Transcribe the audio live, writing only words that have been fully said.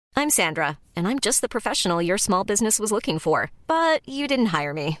I'm Sandra, and I'm just the professional your small business was looking for. But you didn't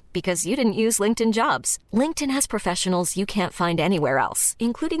hire me because you didn't use LinkedIn Jobs. LinkedIn has professionals you can't find anywhere else,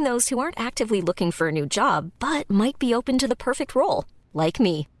 including those who aren't actively looking for a new job, but might be open to the perfect role, like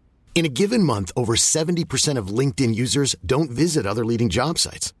me. In a given month, over 70% of LinkedIn users don't visit other leading job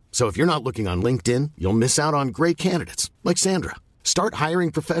sites. So if you're not looking on LinkedIn, you'll miss out on great candidates like Sandra. Start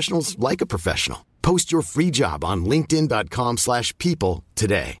hiring professionals like a professional. Post your free job on linkedin.com/people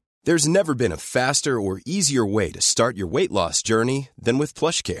today. There's never been a faster or easier way to start your weight loss journey than with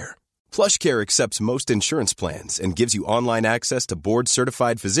PlushCare. PlushCare accepts most insurance plans and gives you online access to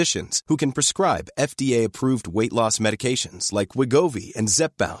board-certified physicians who can prescribe FDA-approved weight loss medications like Wegovy and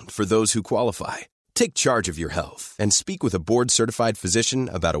Zepbound for those who qualify. Take charge of your health and speak with a board-certified physician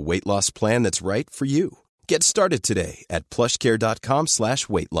about a weight loss plan that's right for you. Get started today at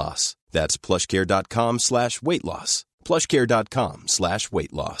plushcare.com/weight-loss. That's plushcare.com/weight-loss.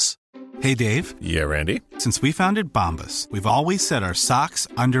 plushcare.com/weight-loss. Hey, Dave. Yeah, Randy. Since we founded Bombas, we've always said our socks,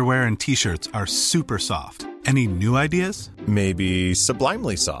 underwear, and T-shirts are super soft. Any new ideas? Maybe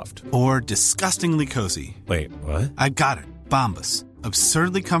sublimely soft. Or disgustingly cozy. Wait, what? I got it. Bombas.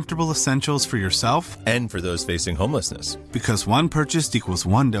 Absurdly comfortable essentials for yourself and for those facing homelessness. Because one purchased equals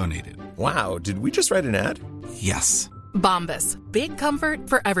one donated. Wow, did we just write an ad? Yes. Bombas. Big comfort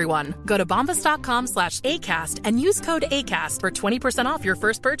for everyone. Go to bombas.com/ACAST and use code ACAST for 20% off your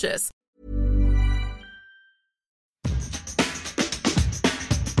first purchase.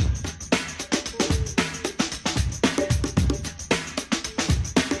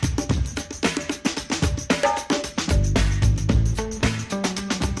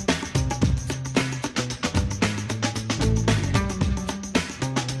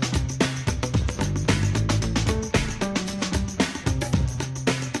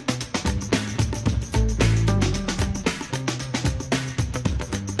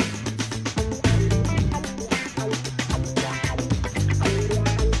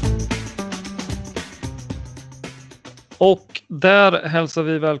 Och där hälsar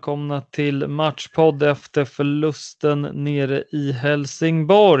vi välkomna till matchpodd efter förlusten nere i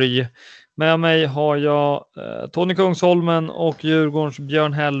Helsingborg. Med mig har jag Tony Kungsholmen och Djurgårdens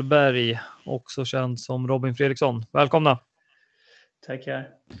Björn Hellberg, också känd som Robin Fredriksson. Välkomna. Tackar.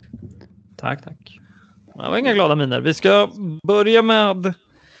 Tack. Det var inga glada miner. Vi ska börja med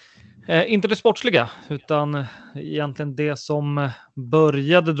inte det sportsliga, utan egentligen det som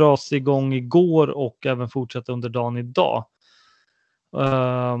började dras igång igår och även fortsätter under dagen idag.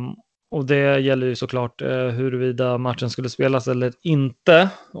 Och det gäller ju såklart huruvida matchen skulle spelas eller inte.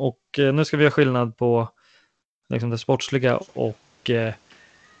 Och nu ska vi ha skillnad på liksom det sportsliga och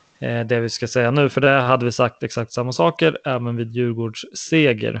det vi ska säga nu. För det hade vi sagt exakt samma saker även vid Djurgårds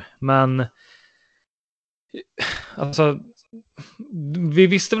seger. Men alltså, vi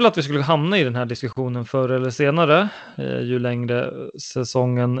visste väl att vi skulle hamna i den här diskussionen förr eller senare, ju längre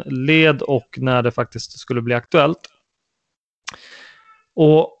säsongen led och när det faktiskt skulle bli aktuellt.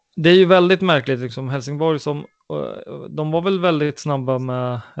 Och det är ju väldigt märkligt liksom, Helsingborg som de var väl väldigt snabba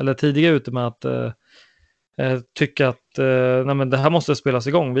med, eller tidiga ute med att tycka att nej, men det här måste spelas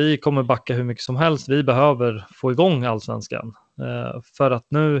igång. Vi kommer backa hur mycket som helst. Vi behöver få igång allsvenskan för att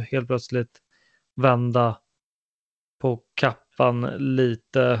nu helt plötsligt vända på kappan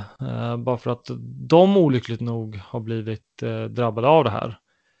lite, bara för att de olyckligt nog har blivit drabbade av det här.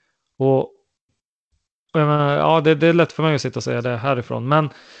 Och jag menar, ja, det är lätt för mig att sitta och säga det härifrån, men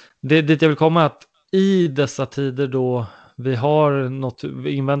det dit jag vill komma är att i dessa tider då vi har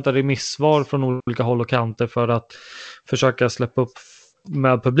inväntar remissvar från olika håll och kanter för att försöka släppa upp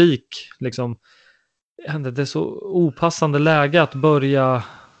med publik liksom, det är så opassande läge att börja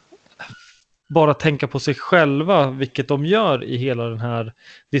bara tänka på sig själva, vilket de gör i hela den här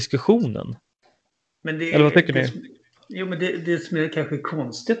diskussionen. Men det, eller vad tycker ni? Jo, men det som är kanske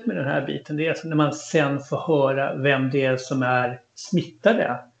konstigt med den här biten, det är alltså när man sen får höra vem det är som är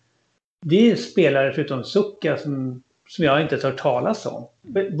smittade. Det är spelare förutom Sucka som jag inte har hört talas om.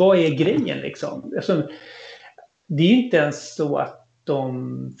 Vad är grejen liksom? Alltså, det är ju inte ens så att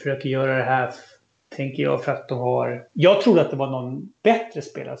de försöker göra det här, tänker jag, för att de har... Jag trodde att det var någon bättre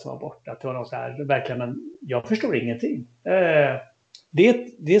spelare som var borta. Att det var någon så här, verkligen, men jag förstår ingenting.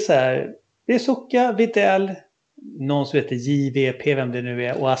 Det är så här, det är Sucka, Videll, någon som heter JVP, vem det nu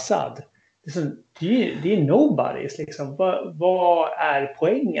är, och Assad. Det är nobodies liksom. Vad är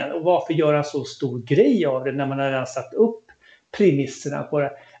poängen? Och varför göra så stor grej av det när man har redan satt upp premisserna på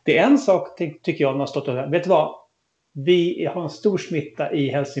det? Det är en sak, tycker jag, man har stått och sagt. Vet du vad? Vi har en stor smitta i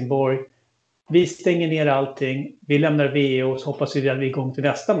Helsingborg. Vi stänger ner allting. Vi lämnar VO och så hoppas vi att vi är igång till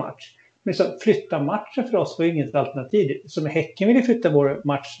nästa match. Men så flytta matchen för oss var ju inget alternativ. Som Häcken vill flytta vår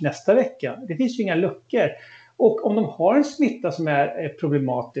match nästa vecka. Det finns ju inga luckor. Och om de har en smitta som är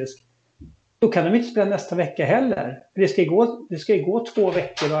problematisk, då kan de inte spela nästa vecka heller. Det ska ju gå 2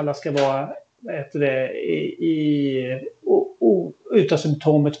 veckor och alla ska vara utan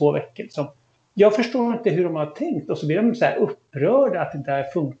symptom i 2 veckor. Så jag förstår inte hur de har tänkt. Och så blir de så här upprörda att det inte här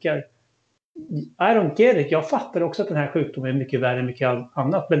funkar. I don't get it. Jag fattar också att den här sjukdomen är mycket värre än mycket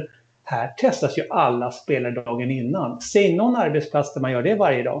annat. Men här testas ju alla spelare dagen innan. Säg någon arbetsplats där man gör det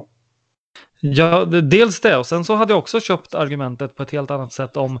varje dag. Ja, dels det. Och sen så hade jag också köpt argumentet på ett helt annat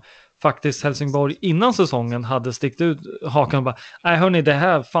sätt om faktiskt Helsingborg innan säsongen hade stickt ut hakan och bara, nej hörni, det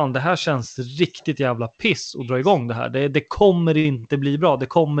här känns riktigt jävla piss att dra igång det här. Det kommer inte bli bra. Det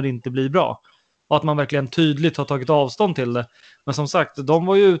kommer inte bli bra. Och att man verkligen tydligt har tagit avstånd till det. Men som sagt, de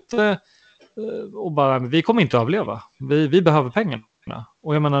var ju ute och bara, vi kommer inte att överleva. Vi behöver pengarna.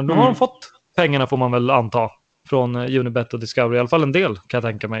 Och jag menar, nu har de fått pengarna, får man väl anta, från Unibet och Discovery. I alla fall en del, kan jag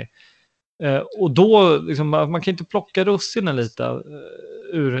tänka mig. Och då, liksom, man kan inte plocka russinen lite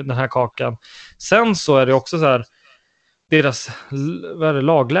ur den här kakan. Sen så är det också så här, deras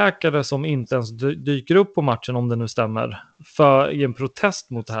lagläkare som inte ens dyker upp på matchen, om det nu stämmer, för en protest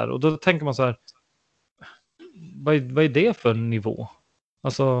mot det här. Och då tänker man så här, vad är det för nivå?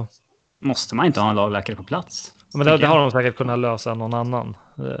 Alltså, måste man inte ha en lagläkare på plats? Men det har de säkert kunnat lösa någon annan.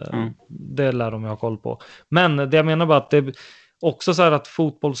 Det lär de ju ha koll på. Men det jag menar bara att det är också så här att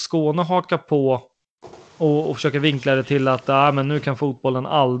fotboll Skåne hakar på och försöker vinkla det till att men nu kan fotbollen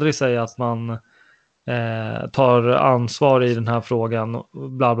aldrig säga att man tar ansvar i den här frågan.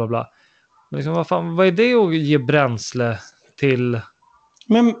 Bla bla bla. Men liksom, vad är det att ge bränsle till?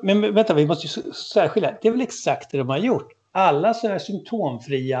 Men vänta, vi måste ju särskilja. Det är väl exakt det de har gjort. Alla som är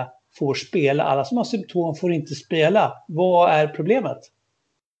symptomfria får spela. Alla som har symptom får inte spela. Vad är problemet?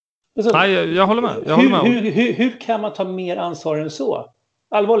 Alltså, nej, jag håller med. Hur kan man ta mer ansvar än så?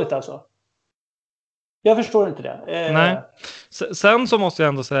 Allvarligt alltså. Jag förstår inte det. Nej. Sen så måste jag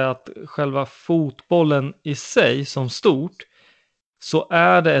ändå säga att själva fotbollen i sig som stort, så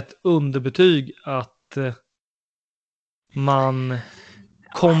är det ett underbetyg att man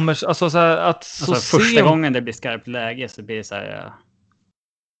kommer, alltså så här, att så första gången det blir skarpt läge så blir det så här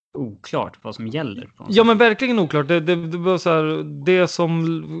oklart vad som gäller. Ja, men verkligen oklart. Det var så här, det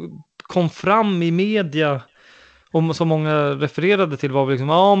som kom fram i media och som många refererade till var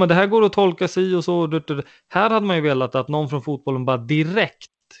liksom, men det här går att tolka sig och så. Här hade man ju velat att någon från fotbollen bara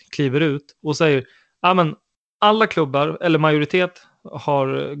direkt kliver ut och säger, men alla klubbar, eller majoritet,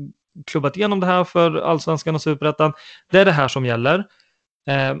 har klubbat igenom det här för Allsvenskan och Superettan. Det är det här som gäller.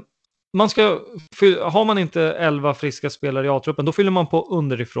 Har man inte 11 friska spelare i A-truppen, då fyller man på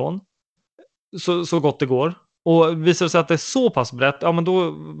underifrån så gott det går. Och visar det sig att det är så pass brett, men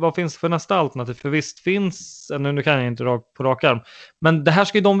då, vad finns det för nästa alternativ? För visst finns, nu kan jag inte på rak arm, men det här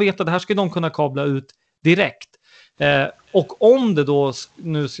ska ju de veta, det här ska ju de kunna kabla ut direkt. Och om det då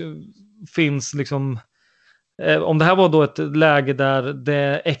nu finns liksom, om det här var då ett läge där det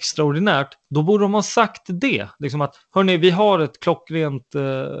är extraordinärt, då borde de ha sagt det. Liksom att, hörni, vi har ett klockrent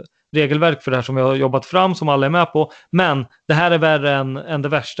regelverk för det här som vi har jobbat fram, som alla är med på, men det här är värre än det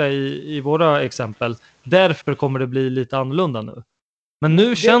värsta i våra exempel. Därför kommer det bli lite annorlunda nu. Men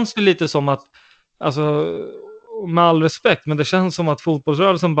nu känns det lite som att, alltså, med all respekt, men det känns som att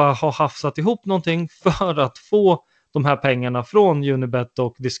fotbollsrörelsen bara har hafsat ihop någonting för att få de här pengarna från Unibet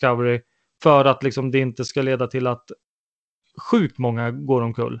och Discovery, för att liksom det inte ska leda till att sjukt många går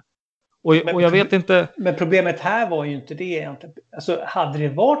omkull. Och jag vet inte. Men problemet här var ju inte det egentligen. Alltså, hade det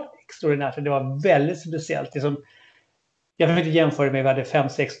varit extraordinärt, det var väldigt speciellt. Jag försökte jämföra med, vi hade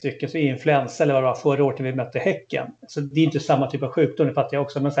 5-6 stycken så influensa eller vad det var förra året när vi mötte Häcken. Så det är inte samma typ av sjukdom, det fattar jag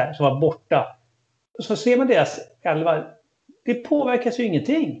också, men så här, som var borta. Så ser man deras 11, det påverkas ju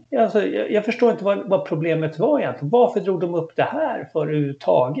ingenting. Alltså, jag förstår inte vad problemet var egentligen. Varför drog de upp det här för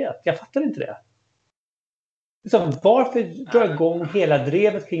överhuvudtaget? Jag fattar inte det. Så varför dra igång hela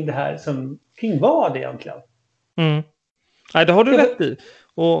drevet kring det här, kring vad egentligen? Nej, det har du rätt i.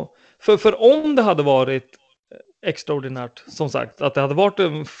 Och för om det hade varit extraordinärt, som sagt, att det hade varit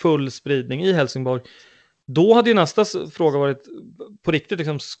en full spridning i Helsingborg, då hade ju nästa fråga varit på riktigt,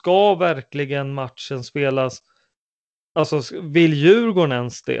 liksom, ska verkligen matchen spelas? Alltså, vill Djurgården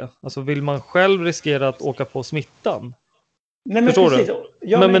ens det? Alltså, vill man själv riskera att åka på smittan? Nej, men precis.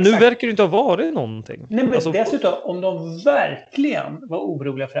 Men nu verkar det inte ha varit någonting. Nej, men alltså, dessutom, om de verkligen var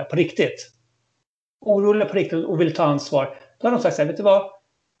oroliga för det här på riktigt, och vill ta ansvar, då har de sagt så här, vet du vad?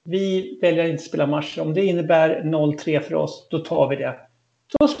 Vi väljer inte spela match. Om det innebär 0-3 för oss, då tar vi det.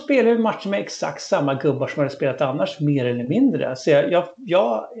 då spelar vi matcher med exakt samma gubbar som hade spelat annars, mer eller mindre. Så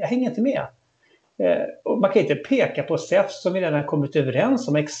jag hänger inte med. Och man kan inte peka på SEF som vi redan har kommit överens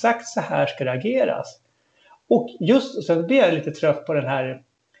om. Exakt så här ska det ageras. Och just så blir jag lite trött på den här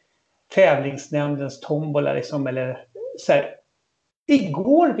tävlingsnämndens tombola. Liksom, eller så här.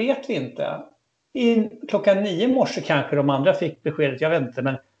 Igår vet vi inte. Klockan 9 morse kanske de andra fick beskedet, jag vet inte.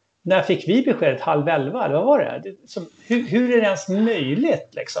 Men när fick vi beskedet? 10:30? Eller vad var det? Hur är det ens möjligt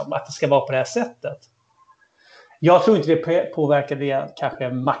liksom, att det ska vara på det här sättet? Jag tror inte det påverkar det kanske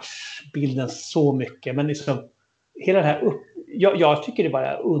matchbilden så mycket. Men liksom, hela den här jag tycker det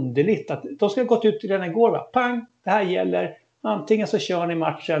bara är underligt att de ska ha gått ut redan igår. Pang, det här gäller. Antingen så kör ni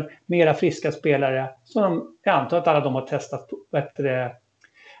matchen med era friska spelare. Som jag antar att alla de har testat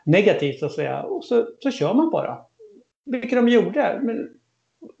negativt så att säga. Och så kör man bara. Vilket de gjorde. Men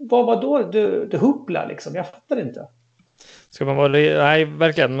vad var då det huppla liksom? Jag fattar inte. Ska man vara, nej,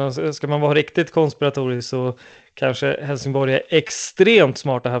 verkligen. Men ska man vara riktigt konspiratorisk så kanske Helsingborg är extremt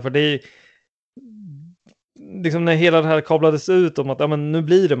smarta här. För det är liksom när hela det här kablades ut om att ja, men nu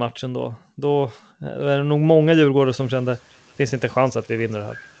blir det matchen då är det nog många djurgårdare som kände det finns inte chans att vi vinner det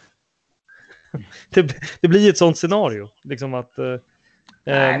här. Det blir ett sånt scenario. Liksom att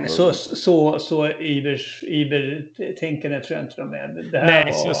nej, så Iber-tänkande tror jag inte de är.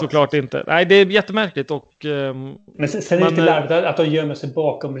 Nej, såklart inte. Nej, det är jättemärkligt. Men sen är det lite larvigt att de gömmer sig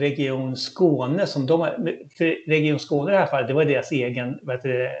bakom Region Skåne. Region Skåne i det här fallet, det var deras egen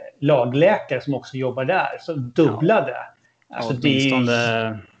lagläkare som också jobbar där. Så dubblade. Ja. Alltså,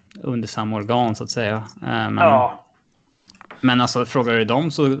 åtminstone under samma organ så att säga. Men alltså frågar du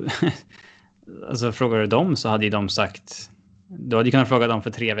dem så hade ju de sagt. Du hade kunnat fråga dem för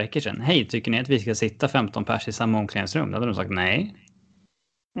 3 veckor sedan. Hej, tycker ni att vi ska sitta 15 pers i samma omklädningsrum? Då hade de sagt nej.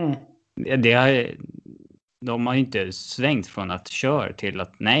 De har ju inte svängt från att kör till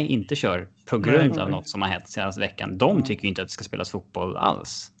att nej, inte kör på grund av något som har hänt senaste veckan. De tycker ju inte att det ska spelas fotboll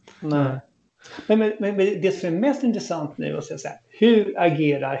alls. Nej. Men det som är mest intressant nu är att säga så här, hur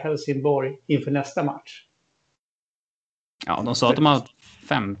agerar Helsingborg inför nästa match? Ja, de sa att de har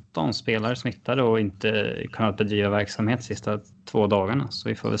 15 spelare smittade och inte kunnat bedriva verksamhet de sista 2 dagarna. Så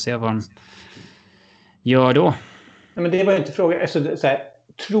vi får väl se vad de gör då. Nej, men det var ju inte frågan. Alltså, så här,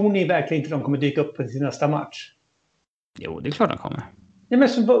 tror ni verkligen inte de kommer dyka upp på sin nästa match? Jo, det är klart de kommer. Ja, men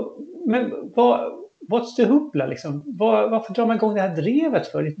what's the hoopla liksom? Varför drar man igång det här drevet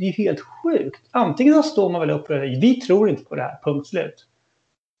för? Det är ju helt sjukt. Antingen så står man väl upp och vi tror inte på det här, punkt slut.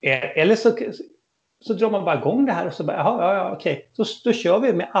 Eller så drar man bara igång det här och så bara, ja, okej. Då kör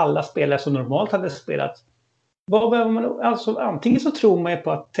vi med alla spelare som normalt hade spelat. Vad behöver man? Alltså, antingen så tror man ju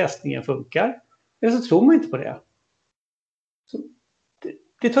på att testningen funkar. Eller så tror man inte på det. Så,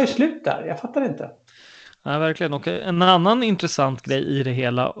 det tar ju slut där. Jag fattar inte. Ja, verkligen. Och en annan intressant grej i det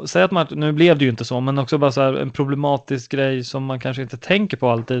hela. Säg att nu blev det ju inte så, men också bara så här en problematisk grej som man kanske inte tänker på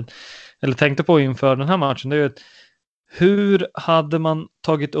alltid. Eller tänkte på inför den här matchen. Det är ju att hur hade man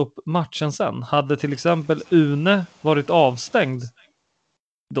tagit upp matchen sen? Hade till exempel Une varit avstängd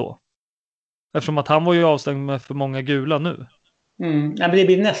då? Eftersom att han var ju avstängd med för många gula nu. Ja, men det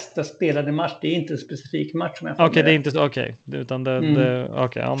blir nästa spelade match. Det är inte en specifik match som jag får. Okej, det är inte så. Okej. Utan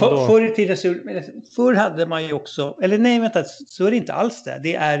okej, ja, förr i tiden förr hade man ju också, eller nej vänta, så är det inte alls det.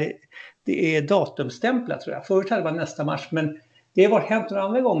 Det är datumstämplat tror jag. Förut hade man nästa match, men det har hänt några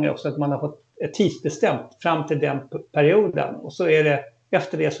andra gånger också att man har fått ett tidsbestämt fram till den perioden. Och så är det,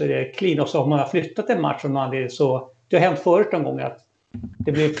 efter det så är det clean. Och så har man flyttat en match och man så det har hänt förut någon gång att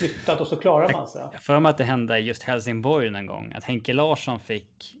det blir flyttat och så klarar man sig. Jag för mig att det hände just Helsingborg en gång. Att Henke Larsson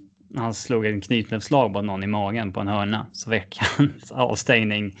han slog en knytnävsslag på någon i magen på en hörna. Så fick han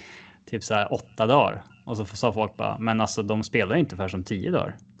avstängning typ så här 8 dagar. Och så sa folk bara, men alltså de spelar inte för som 10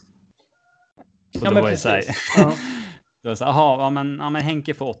 dagar. Så ja, då var det så här. Ja. Då var så här, ja men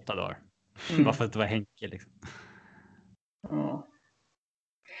Henke får 8 dagar. Bara för att det var Henke liksom.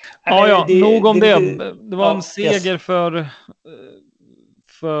 Ja, nog om det. Det var en seger för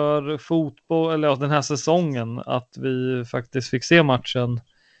fotboll, eller den här säsongen, att vi faktiskt fick se matchen.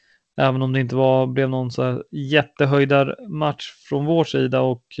 Även om det inte blev någon så här jättehöjdar match från vår sida.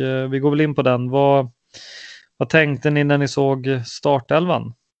 Och vi går väl in på den. Vad tänkte ni när ni såg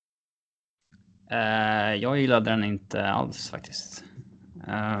startelvan? Jag gillade den inte alls faktiskt.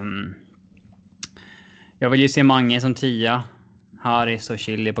 Jag vill ju se Mange som 10, Haris och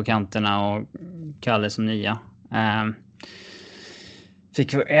Chili på kanterna och Kalle som 9.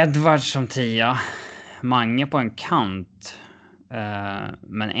 Fick vi Edvard som 10, Mange på en kant,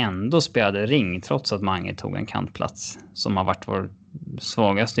 men ändå spelade Ring trots att Mange tog en kantplats som har varit vår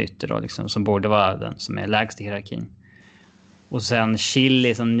svagaste ytter då, liksom, som borde vara den som är lägst i hierarkin. Och sen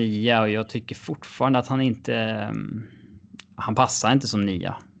Chili som 9 och jag tycker fortfarande att han passar inte som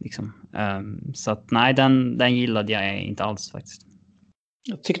 9 liksom. Så att nej, den gillade jag inte alls faktiskt.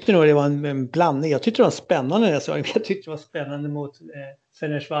 Jag tyckte nog det var en blandning. Jag tyckte det var spännande när jag såg. Jag tyckte det var spännande mot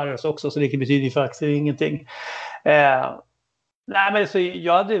Fenerbahçe också, så det betyder ju faktiskt ingenting. Nej, men så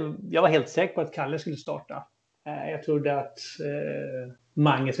jag var helt säker på att Kalle skulle starta. Jag trodde att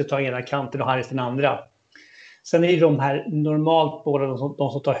Mange skulle ta ena kanten och Harris den andra. Sen är ju de här normalt båda de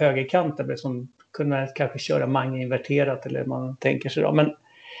som tar högerkanten som kunna kanske köra Mange inverterat eller man tänker sig då. Men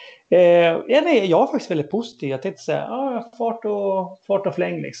jag var faktiskt väldigt positiv. Jag tänkte säga fart och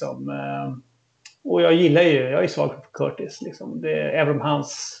fläng liksom. Och jag är svag på Curtis liksom. Även om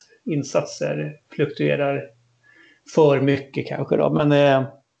hans insatser fluktuerar för mycket kanske då. Men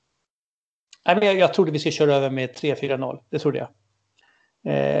jag trodde vi skulle köra över med 3-4-0. Det trodde jag.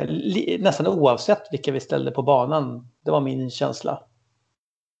 Nästan oavsett vilka vi ställde på banan. Det var min känsla.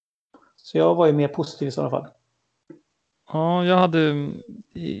 Så jag var ju mer positiv i sådana fall. Ja, jag hade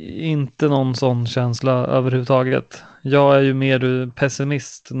inte någon sån känsla överhuvudtaget. Jag är ju mer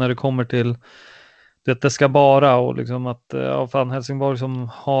pessimist när det kommer till det ska bara och liksom att Helsingborg som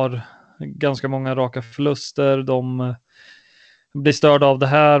har ganska många raka förluster, de blir störda av det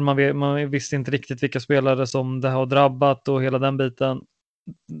här. Man visste inte riktigt vilka spelare som det har drabbat och hela den biten.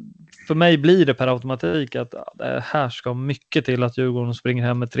 För mig blir det per automatik att det här ska mycket till att Djurgården springer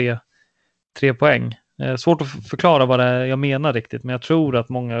hem med 3 poäng. Svårt att förklara vad det är jag menar riktigt, men jag tror att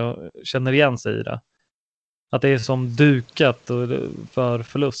många känner igen sig i det. Att det är som dukat för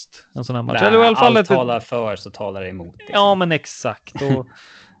förlust en sån här match. Eller i alla fall allt talar för så talar det emot. Liksom. Ja, men exakt.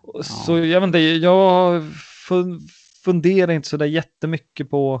 Så jag vet inte, jag funderar inte så där jättemycket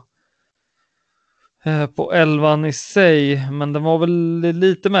på 11 i sig, men den var väl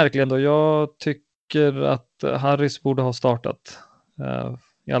lite märklig ändå. Jag tycker att Harris borde ha startat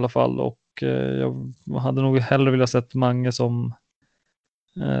i alla fall, och jag hade nog hellre velat sett Mange som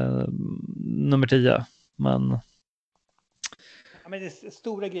nummer 10, men det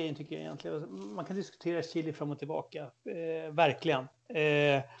stora grejen tycker jag egentligen, man kan diskutera Chili fram och tillbaka, verkligen,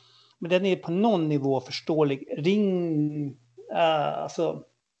 men den är på någon nivå förståelig. Alltså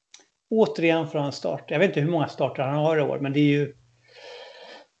återigen för en start. Jag vet inte hur många starter han har i år, men det är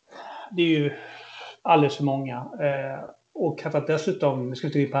ju alldeles för många. Och att dessutom, vi ska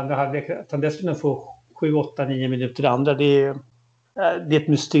inte gå på andra halvlek, att han dessutom får 7, 8, 9 minuter andra, det är ett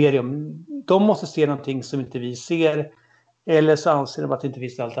mysterium. De måste se någonting som inte vi ser, eller så anser de att det inte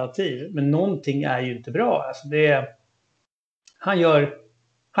finns alternativ. Men någonting är ju inte bra. Alltså han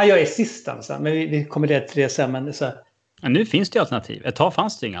gör assisten, men vi kommer till det sen. Men så här. Ja, nu finns det ju alternativ. Ett tag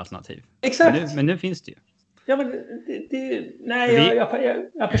fanns det inga alternativ. Exakt. Men nu finns det ju. Ja, men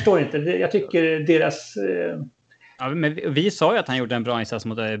jag förstår inte. Jag tycker deras... Ja, men vi sa ju att han gjorde en bra insats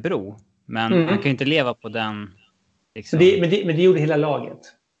mot Örebro. Men han kan ju inte leva på den... Liksom. Men det gjorde hela laget.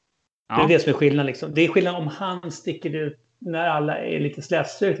 Ja. Det är det som är skillnaden. Liksom. Det är skillnad om han sticker ut när alla är lite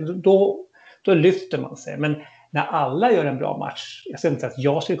slätstrykt. Då lyfter man sig. Men när alla gör en bra match... Jag säger inte att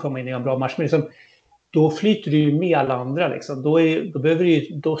jag skulle komma in i en bra match, men liksom, då flyter du ju med alla andra. Liksom.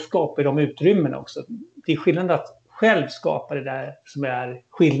 Då skapar de utrymmen också. Det är skillnaden att själv skapa det där som är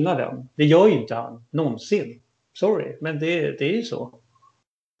skillnaden. Det gör ju inte han någonsin. Sorry, men det är ju så.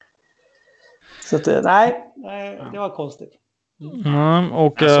 Så att, nej, det var konstigt.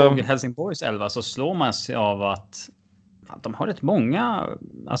 Och jag såg Helsingborgs 11, så slår man sig av att de har rätt många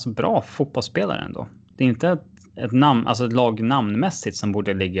bra fotbollsspelare ändå. Det är inte ett namn, alltså ett lag namnmässigt som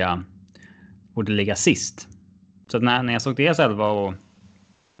borde ligga sist. Så när jag såg deras 11 och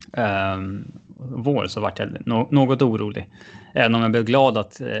vår, så var jag något orolig. Även om jag blev glad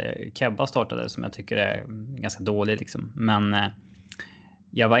att Kebba startade, som jag tycker är ganska dålig liksom. Men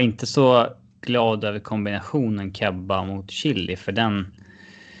jag var inte så glad över kombinationen Kebba mot Chili, för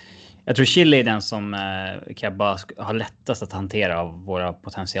jag tror Chili är den som Kebba har lättast att hantera av våra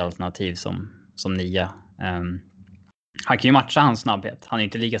potentiella alternativ som 9. Han kan ju matcha hans snabbhet. Han är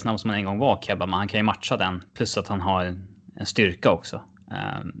inte lika snabb som han en gång var, Kebba, men han kan ju matcha den, plus att han har en styrka också.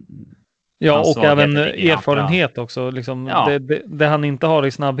 Ja, och även erfarenhet också. Liksom, ja. Det han inte har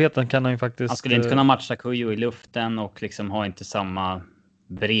i snabbheten kan han ju faktiskt... Han skulle inte kunna matcha Kujo i luften och liksom har inte samma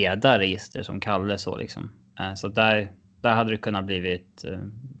breda register som Kalle. Så, liksom. Så där hade det kunnat blivit...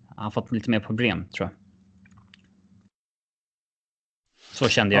 han har fått lite mer problem, tror jag. Så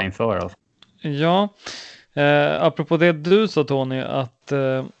kände jag inför. Ja, apropå det du sa, Tony, att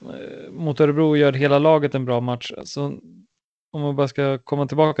mot Örebro gör hela laget en bra match. Så om man bara ska komma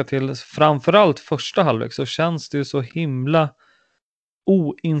tillbaka till framförallt första halvlek, så känns det ju så himla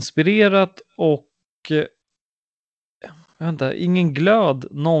oinspirerat och vänta, ingen glöd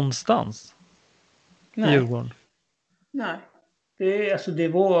någonstans i Djurgården. Nej.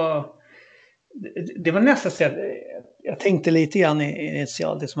 Det var nästan så att jag tänkte lite grann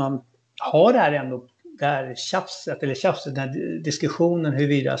initialt, det som man har där ändå, där tjafset, den här diskussionen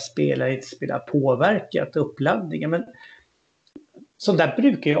huruvida spelare inte spelar påverkat uppladdningen. Men sånt där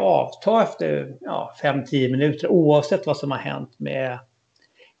brukar ju avta efter 5-10 minuter oavsett vad som har hänt med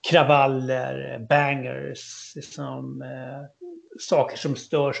kravaller, bangers, liksom, saker som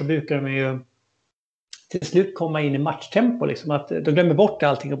stör, så brukar de ju till slut komma in i matchtempo. Liksom, att de glömmer bort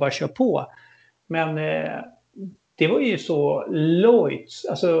allting och bara kör på. Men det var ju så lojt.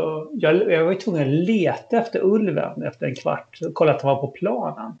 Alltså, jag var ju tvungen att leta efter Ulven efter en kvart och kolla att han var på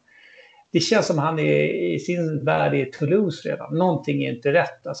planen. Det känns som han är i sin värld i Toulouse redan. Någonting är inte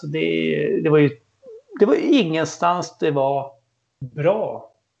rätt. Alltså, det var ingenstans det var bra.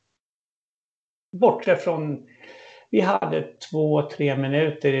 Bortsett från, vi hade 2-3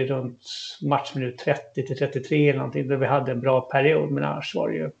 minuter i runt matchminut 30-33 eller någonting där vi hade en bra period, men annars var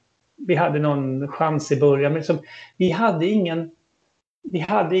det ju, vi hade någon chans i början, men liksom, vi hade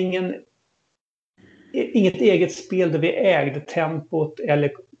inget eget spel där vi ägde tempot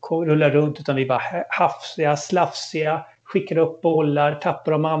eller rullade runt, utan vi var hafsiga, slafsiga, skickade upp bollar,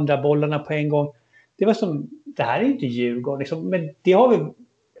 tappade de andra bollarna på en gång. Det var som, det här är inte Djurgården liksom, men det har vi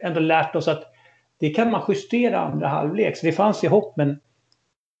ändå lärt oss att det kan man justera andra halvlek. Så det fanns ju hopp, men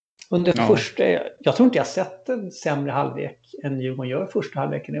under första, jag tror inte jag sett en sämre halvlek än Djurgården gör första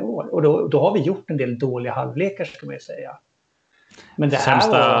halvleken i år. Och då har vi gjort en del dåliga halvlekar, ska man ju säga. Men det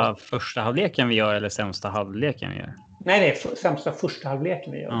sämsta första halvleken vi gör eller sämsta halvleken vi gör? Nej, sämsta första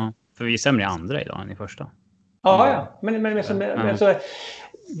halvleken vi gör. Ja, för vi är sämre i andra idag än i första. Ja. Men så,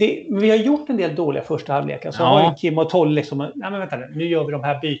 vi har gjort en del dåliga första halvlekar. Så har ju Kim och Tolle liksom, nej men vänta nu gör vi de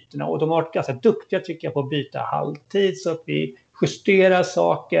här bytena. Och de har varit ganska duktiga tycker jag på att byta halvtid, så att vi justerar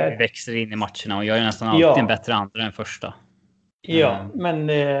saker. Vi växer in i matcherna och gör ju nästan alltid en bättre andra än första. Ja, men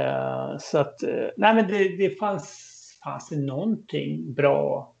så att, nej men det fanns det någonting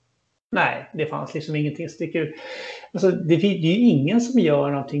bra? Nej, det fanns liksom ingenting sticker ut. Alltså, det är ju ingen som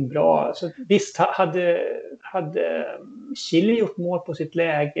gör någonting bra. Alltså, visst, hade Chile gjort mål på sitt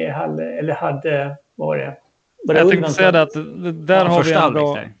läge, var det jag tänkte säga det, att där har vi en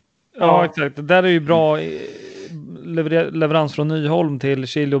bra... Ja, exakt. Där är ju bra leverans från Nyholm till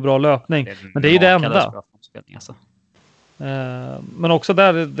Chile och bra löpning. Men det är ju det enda. Men också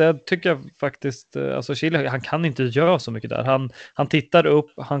där tycker jag faktiskt, alltså Chile, han kan inte göra så mycket där. Han tittar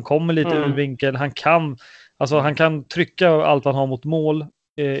upp, han kommer lite ur vinkel, han kan trycka allt han har mot mål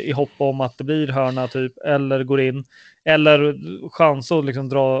i hopp om att det blir hörna typ, eller går in, eller chans att liksom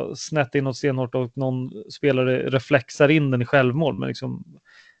dra snett inåt stenhårt och någon spelare reflexar in den i självmål, men liksom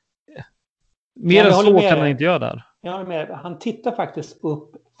mer än så kan han inte göra där. Han tittar faktiskt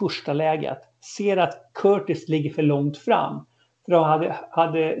upp första läget, ser att Curtis ligger för långt fram. För då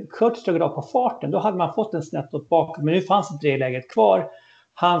hade Curtis dragit av på farten, då hade man fått en snett åt bakom. Men nu fanns inte det läget kvar.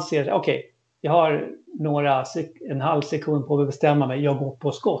 Han ser, okej, jag har en halv sekund på att bestämma mig. Jag går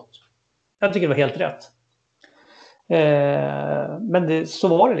på skott. Jag tycker det var helt rätt. Men så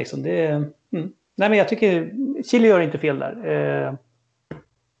var det liksom. Nej, men jag tycker Chile gör inte fel där.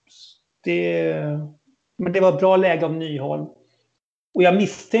 Men det var bra läge av Nyholm. Och jag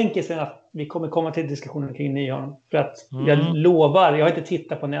misstänker sen att vi kommer komma till diskussionen kring Nyholm. För att jag lovar, jag har inte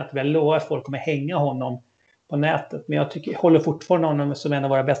tittat på nätet, men jag lovar att folk kommer hänga honom på nätet. Men jag håller fortfarande honom som en av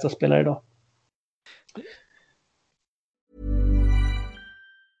våra bästa spelare idag.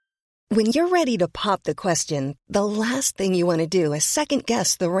 When you're ready to pop the question, the last thing you want to do is second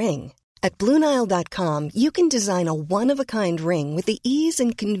guess the ring. At BlueNile.com you can design a one-of-a-kind ring with the ease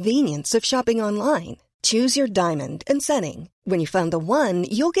and convenience of shopping online. Choose your diamond and setting. When you find the one,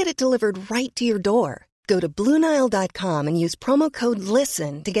 you'll get it delivered right to your door. Go to BlueNile.com and use promo code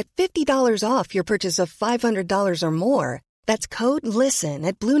LISTEN to get $50 off your purchase of $500 or more. That's code LISTEN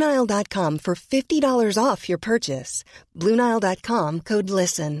at BlueNile.com for $50 off your purchase. BlueNile.com, code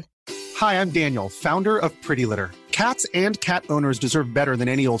LISTEN. Hi, I'm Daniel, founder of Pretty Litter. Cats and cat owners deserve better than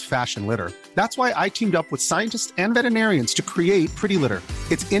any old-fashioned litter. That's why I teamed up with scientists and veterinarians to create Pretty Litter.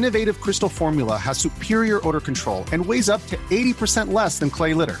 Its innovative crystal formula has superior odor control and weighs up to 80% less than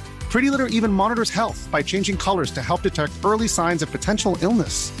clay litter. Pretty Litter even monitors health by changing colors to help detect early signs of potential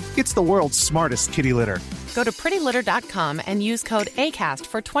illness. It's the world's smartest kitty litter. Go to prettylitter.com and use code ACAST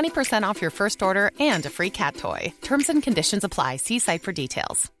for 20% off your first order and a free cat toy. Terms and conditions apply. See site for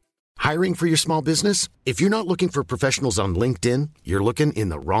details. Hiring for your small business? If you're not looking for professionals on LinkedIn, you're looking in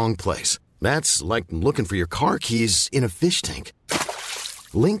the wrong place. That's like looking for your car keys in a fish tank.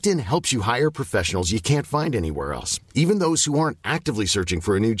 LinkedIn helps you hire professionals you can't find anywhere else, even those who aren't actively searching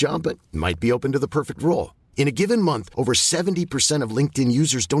for a new job but might be open to the perfect role. In a given month, over 70% of LinkedIn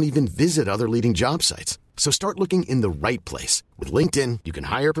users don't even visit other leading job sites. So start looking in the right place. With LinkedIn, you can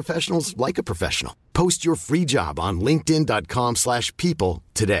hire professionals like a professional. Post your free job on linkedin.com/people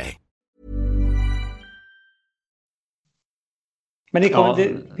today. Men vi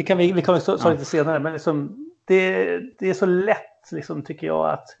kommer ta lite senare, men liksom, det är så lätt liksom, tycker jag,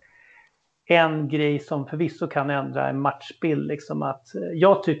 att en grej som förvisso kan ändra en matchbild, liksom, att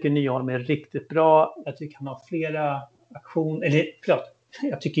jag tycker Nyholm är riktigt bra. Jag tycker han har flera aktioner, eller klart,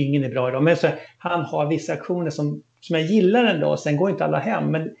 jag tycker ingen är bra idag, men så, han har vissa aktioner som jag gillar ändå, sen går inte alla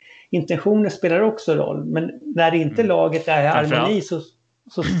hem, men intentioner spelar också roll. Men när inte laget är i harmoni så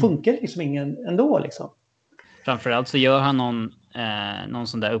funkar det liksom ingen ändå liksom. Framförallt så gör han någon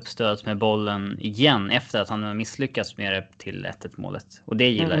sån där uppstöt med bollen igen efter att han har misslyckats med det till 1-1 målet. Och det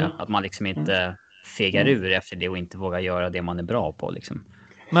gillar jag, att man liksom inte fegar ur efter det och inte vågar göra det man är bra på liksom.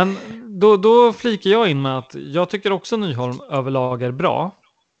 Men då flikar jag in med att jag tycker också Nyholm överlag är bra.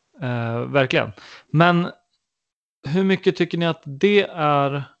 Verkligen. Men hur mycket tycker ni att det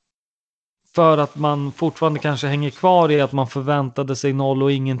är för att man fortfarande kanske hänger kvar i att man förväntade sig 0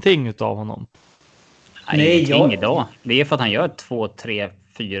 och ingenting utav honom? Nej, ingenting idag. Det är för att han gör 2, 3,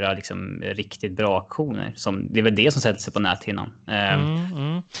 4 liksom riktigt bra aktioner. Det är väl det som sätter sig på näthinnan.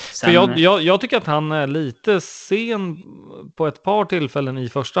 För jag tycker att han är lite sen på ett par tillfällen i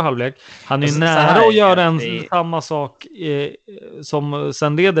första halvlek. Han är ju nära att göra samma sak som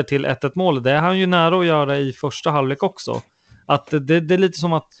sen leder till 1-1 mål. Det är han ju nära att göra i första halvlek också. Att det är lite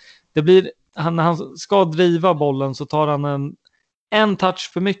som att det blir, när han ska driva bollen så tar han en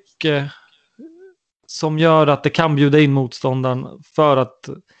touch för mycket som gör att det kan bjuda in motståndaren för att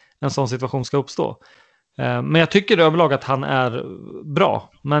en sån situation ska uppstå. Men jag tycker överlag att han är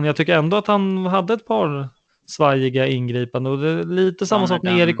bra. Men jag tycker ändå att han hade ett par svajiga ingripande. Och det är lite samma sak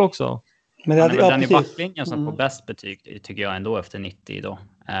med Erik också. Men det är den i backlinjen som får bäst betyg, tycker jag ändå, efter 90 idag.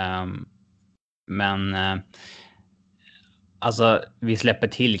 Men alltså, vi släpper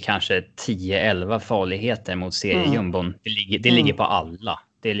till kanske 10-11 farligheter mot seriejumbon. Det ligger på alla.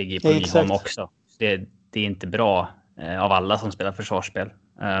 Det ligger på Nyholm också. Det är inte bra av alla som spelar försvarsspel.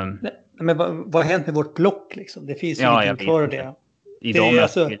 Men vad har hänt med vårt block liksom? Det finns ju ingenting kvar av det. Idag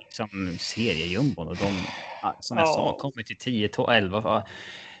möter vi liksom seriejumbon och de, som jag sa, kommer till 10-11.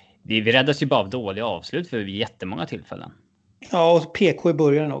 Vi räddas ju bara av dåliga avslut för jättemånga tillfällen. Ja, och PK i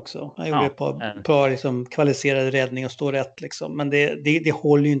början också. Han gjorde ett par liksom kvalificerade räddningar och står rätt liksom. Men det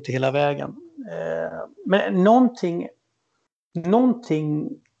håller ju inte hela vägen. Men någonting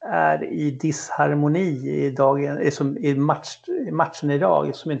är i disharmoni i matchen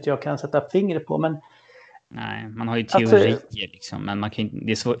idag som inte jag kan sätta fingret på. Men nej, man har ju teorier liksom, men man kan inte,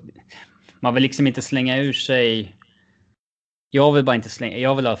 det är så, man vill liksom inte slänga ur sig. Jag vill i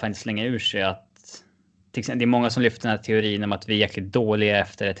alla fall inte slänga ur sig att det är många som lyfter den här teorin om att vi är jäkligt dåliga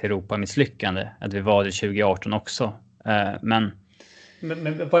efter ett Europa-misslyckande, att vi var det 2018 också. Men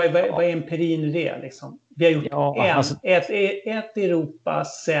vad är empirin i det liksom? Vi har gjort ett Europa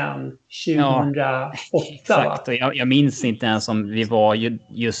sedan 2008. Exakt, och jag minns inte ens om vi var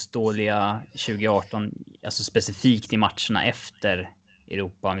just dåliga 2018, alltså specifikt i matcherna efter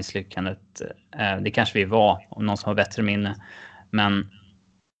Europa-misslyckandet. Det kanske vi var, om någon som har bättre minne. Men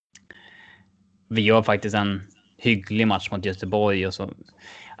vi gör faktiskt en hygglig match mot Göteborg och så.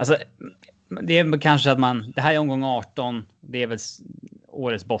 Alltså, det är kanske att det här är omgång 18, det är väl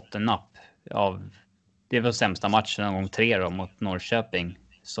årets bottennapp det är väl sämsta matchen omgång 3 då, mot Norrköping,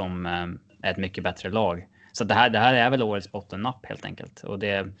 som är ett mycket bättre lag. Så det här är väl årets bottennapp helt enkelt. Och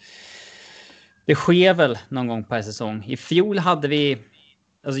det sker väl någon gång per säsong. I fjol hade vi,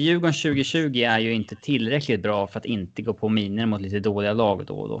 alltså Djurgården 2020 är ju inte tillräckligt bra för att inte gå på miner mot lite dåliga lag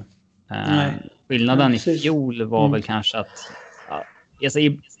då och då. Skillnaden i fjol var väl kanske att alltså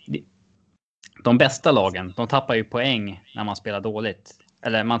de bästa lagen, de tappar ju poäng när man spelar dåligt.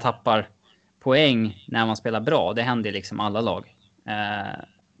 Eller man tappar poäng när man spelar bra. Det händer liksom alla lag.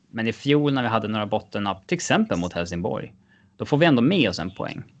 Men i fjol när vi hade några bottennapp, till exempel mot Helsingborg, då får vi ändå med oss en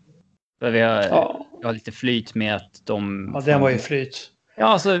poäng. För vi har lite flyt med att de... Ja, den var ju flyt. Ja,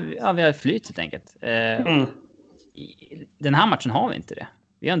 alltså, vi har flyt helt enkelt. Den här matchen har vi inte det.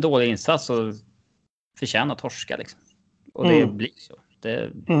 Vi har en dålig insats och förtjänar torska liksom. Och det blir så.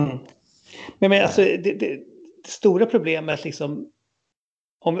 Men alltså, det stora problemet liksom,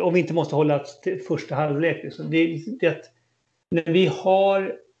 om vi inte måste hålla till första halvlek liksom, det är att när vi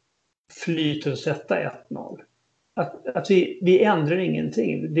har flyt att sätta 1-0, att vi ändrar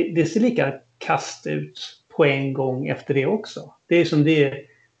ingenting. Det ser lika kast ut poäng gång efter det också. Det är som det.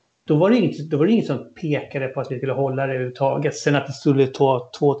 Då var det inget som pekade på att vi skulle hålla det överhuvudtaget. Sen att det skulle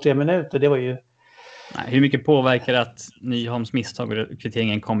ta 2-3 minuter, det var ju... Nej, hur mycket påverkar det att Nyholms misstag och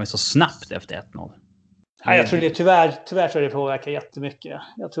kvitteringen kommer så snabbt efter 1-0? Ja, jag tror det tyvärr tror jag det påverkar jättemycket.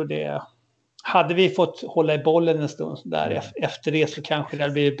 Jag tror det... Hade vi fått hålla i bollen en stund där efter det så kanske det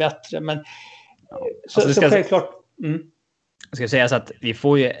hade blivit bättre. Men så självklart... Jag ska säga så att vi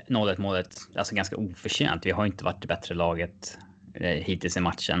får ju 0-1 målet alltså ganska oförtjänt. Vi har inte varit det bättre laget hittills i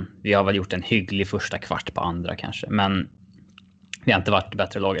matchen. Vi har väl gjort en hygglig första kvart på andra kanske. Men vi har inte varit det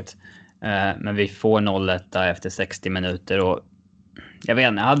bättre laget. Men vi får 0-1 där efter 60 minuter. Och jag vet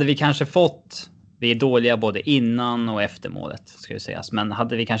inte, hade vi kanske fått... Vi är dåliga både innan och efter målet, ska jag säga. Men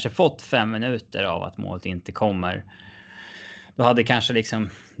hade vi kanske fått 5 minuter av att målet inte kommer, då hade kanske liksom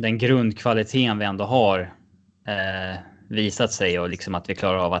den grundkvaliteten vi ändå har visat sig, och liksom att vi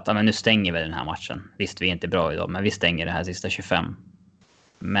klarar av att men nu stänger vi den här matchen. Visst, vi är inte bra idag, men vi stänger det här sista 25.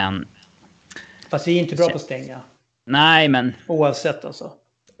 Men... Fast vi är inte bra på att stänga. Nej, men... Oavsett alltså.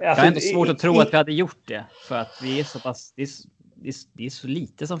 Jag har inte svårt att tro att vi hade gjort det. För att vi är så pass... Det är så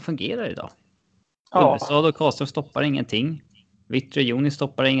lite som fungerar idag. Ja. USA och Karlström stoppar ingenting. Vittre och Joni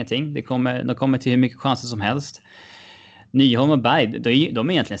stoppar ingenting. De kommer till hur mycket chanser som helst. Nyholm och Berg, de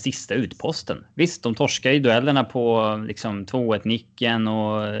är egentligen sista utposten. Visst, de torskar i duellerna på liksom 2-1 nicken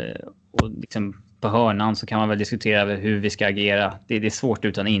och liksom på hörnan, så kan man väl diskutera hur vi ska agera. Det är svårt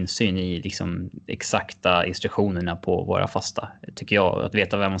utan insyn i liksom exakta instruktionerna på våra fasta, tycker jag, att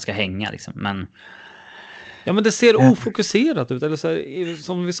veta vem man ska hänga liksom. Men ja, men det ser ofokuserat ut, eller så här,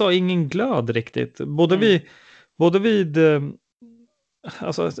 som vi sa, ingen glöd riktigt. Både vid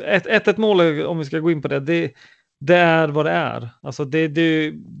alltså 1-1 mål, om vi ska gå in på det är vad det är. Alltså det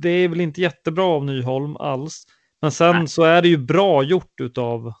är väl inte jättebra av Nyholm alls. Men sen så är det ju bra gjort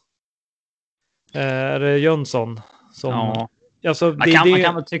utav är det Jönsson som... Ja. Alltså, man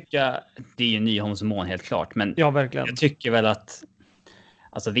kan väl tycka det är ju Nyholms mål helt klart. Men ja, verkligen. Jag tycker väl att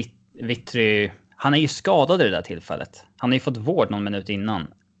alltså Vittry, han är ju skadad i det där tillfället. Han har ju fått vård någon minut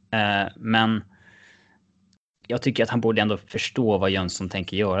innan. Men jag tycker att han borde ändå förstå vad Jönsson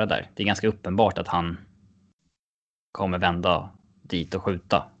tänker göra där. Det är ganska uppenbart att han kommer vända dit och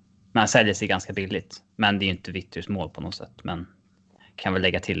skjuta. Men han säljer sig ganska billigt. Men det är ju inte Vittrys mål på något sätt. Men kan väl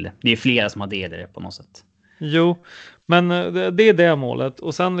lägga till det. Det är flera som har del i det på något sätt. Jo, men det är det målet.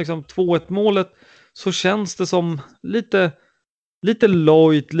 Och sen liksom 2-1 målet, så känns det som lite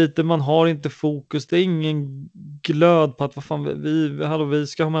lojt, lite man har inte fokus. Det är ingen glöd på att vad fan, vi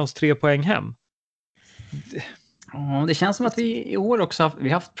ska ha med oss 3 poäng hem. Ja, det känns som att vi i år också vi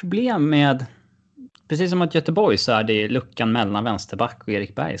har haft problem med, precis som att Göteborg, så är det luckan mellan vänsterback och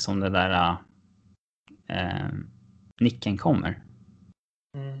Erik Berg som det där nicken kommer.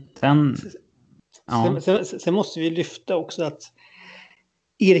 Sen måste vi lyfta också att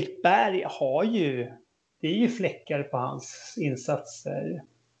Erik Berg det är ju fläckar på hans insatser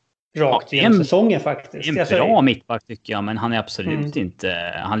rakt genom säsongen faktiskt. En bra mittback tycker jag, men han är absolut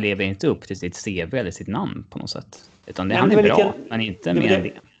inte, han lever inte upp till sitt CV eller sitt namn på något sätt. Utan han är bra, men inte mer än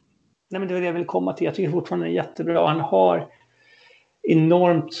det. Nej, men det var det jag vill komma till. Jag tycker fortfarande är jättebra. Han har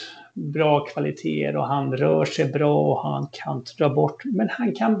enormt bra kvaliteter och han rör sig bra och han kan dra bort. Men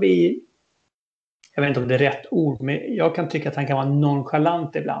han kan bli, jag vet inte om det är rätt ord, men jag kan tycka att han kan vara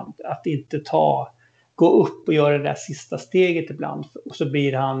nonchalant ibland. Att inte gå upp och göra det där sista steget ibland. Och så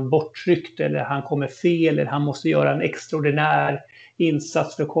blir han borttryckt eller han kommer fel eller han måste göra en extraordinär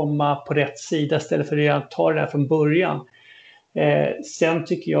insats för att komma på rätt sida istället för att ta det där från början. Sen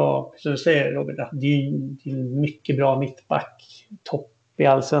tycker jag, som du säger Robert, att det är en mycket bra mittback, topp i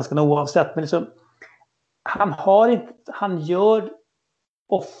allsvenskan oavsett. Men liksom, han gör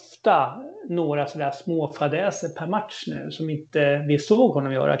ofta några sådär små fadäser per match nu som inte vi såg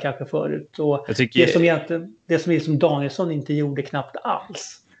honom göra kanske förut. Och det som Danielsson inte gjorde knappt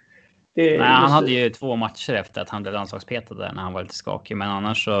alls. Han hade ju 2 matcher efter att han blev landslagspetad där när han var lite skakig, men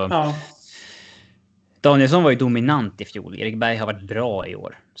annars så... Ja. Danielsson var ju dominant i fjol. Erik Berg har varit bra i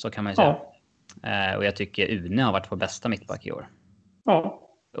år, så kan man ju säga. Ja. Och jag tycker Une har varit vår bästa mittback i år. Ja.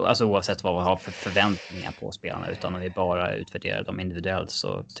 Alltså oavsett vad vi har för förväntningar på spelarna, utan om vi bara utvärderar dem individuellt,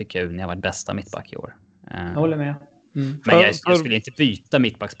 så tycker jag Une har varit bästa mittback i år. Jag håller med. Men jag skulle inte byta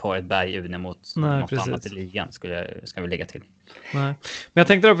mittbacksparet Berg-Une mot något annat i ligan, ska vi lägga till. Nej. Men jag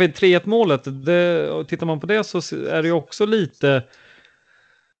tänkte att vid 3-1 målet, tittar man på det så är det ju också lite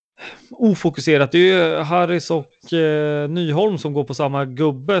ofokuserat. Det är ju Harris och Nyholm som går på samma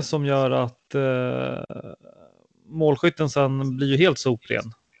gubbe som gör att målskytten sen blir ju helt sopren.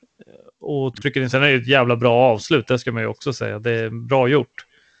 Och trycker in, sen är det ett jävla bra avslut, det ska man ju också säga. Det är bra gjort.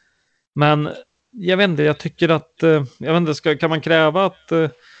 Men jag vet inte, jag tycker att jag vet inte, kan man kräva att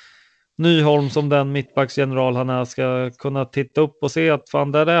Nyholm som den mittbacksgeneral han är ska kunna titta upp och se att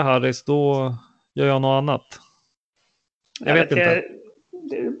fan där är Harris, då gör jag något annat. Jag vet inte.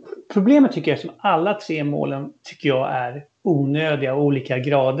 Problemet tycker jag som alla 3 målen tycker jag är onödiga och olika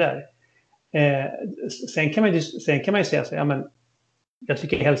grader. Sen kan man ju säga så, ja men jag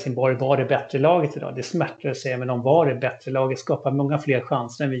tycker Helsingborg var det bättre laget idag. Det smärtar att säga, men de var det bättre laget. Skapade många fler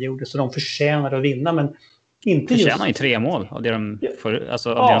chanser än vi gjorde, så de förtjänade att vinna, men inte just... Förtjänar ju 3 mål av det de, av det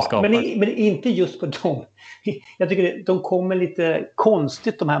de skapar. Men inte just på dem. Jag tycker de kommer lite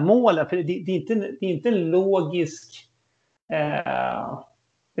konstigt, de här målen. För det är inte en logisk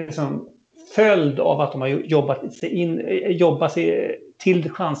liksom, följd av att de har jobbat sig till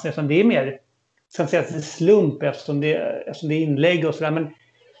chanser. Som det är mer så att säga, slump eftersom det är inlägg och sådär. Men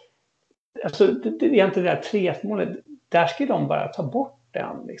alltså, det är inte det där 3-målet. Där ska de bara ta bort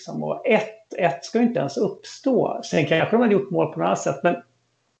den. Liksom. Och 1 ska ju inte ens uppstå. Sen kanske de har gjort mål på något annat sätt. Men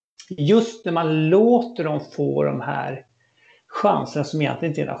just när man låter dem få de här chanserna som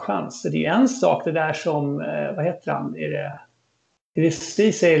egentligen inte är några chanser. Det är ju en sak det där som, vad heter han? Är det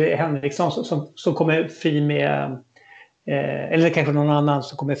Ceesay eller Henriksson som kommer fri med... eller kanske någon annan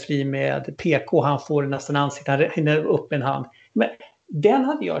som kommer fri med PK. Han får nästan ansiktet, han hinner upp en hand. Men den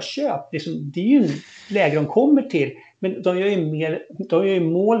hade jag köpt. Det är ju en läge de kommer till. Men de gör ju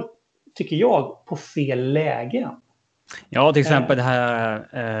mål, tycker jag, på fel lägen. Ja, till exempel det här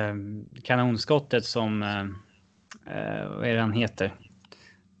kanonskottet som... vad är det han heter?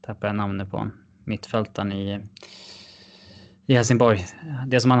 Tappar jag namnet på. Mittfältaren i Helsingborg.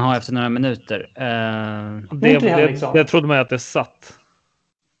 Det som man har efter några minuter. Det trodde man att det satt.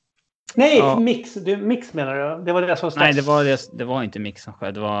 Nej, ja. Mix menar du? Det var det som... Nej, det var inte Mix som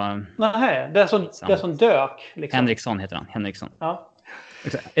sköt. Det var... Nej, det som dök. Liksom. Henriksson heter han. Henriksson. Ja.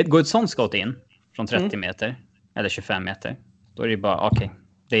 Går ett sånt skott in från 30 meter eller 25 meter, då är det bara okej.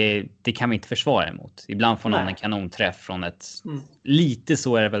 Det kan vi inte försvara emot. Ibland får någon en kanonträff från ett... Lite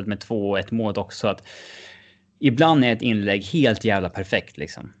så är det väl med 2-1 mål också. Att ibland är ett inlägg helt jävla perfekt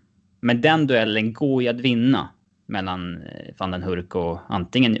liksom. Men den duellen går ju att vinna mellan Van den Hurk och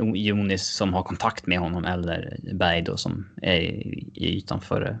antingen Jonis som har kontakt med honom eller Berg då som är i ytan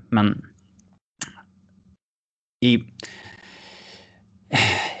före. Men i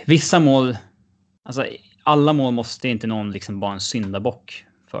vissa mål, alltså alla mål måste inte någon liksom bara en syndabock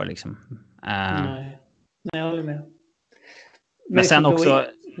för liksom. Nej, jag håller med. Men sen också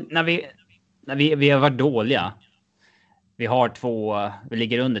när vi har varit dåliga. Vi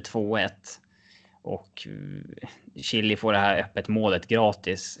ligger under 2-1 och Chili får det här öppet målet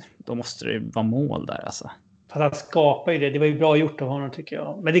gratis. Då måste det vara mål där alltså. För han skapar ju det. Det var ju bra gjort av honom tycker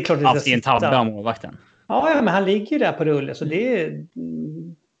jag. Men det är klart att det är en tabbe av målvakten. Ja, men han ligger ju där på rulle så det är...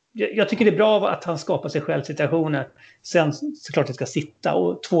 Jag tycker det är bra att han skapar sig själv situationer. Sen såklart det ska sitta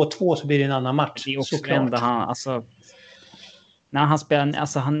och 2-2 så blir det en annan match. Det är också såklart. När han spelar,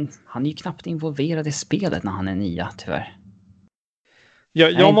 alltså han är ju knappt involverad i spelet när han är 9 tyvärr.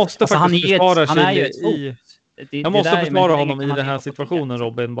 Jag måste alltså faktiskt försvara Chile jag måste försvara honom i den här situationen,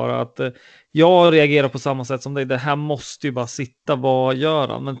 Robin, bara att jag reagerar på samma sätt som dig. Det här måste ju bara sitta, vad gör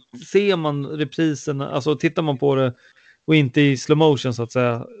han? Men ser man reprisen, alltså tittar man på det och inte i slow motion så att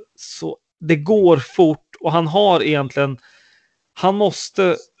säga, så det går fort och han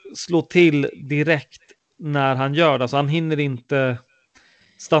måste slå till direkt när han gör det. Alltså han hinner inte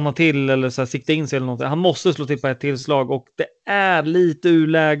stanna till eller så här, sikta in sig eller någonting. Han måste slå till på ett tillslag och det är lite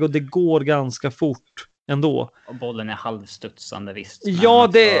urläge och det går ganska fort ändå. Och bollen är halvstudsande visst. Ja,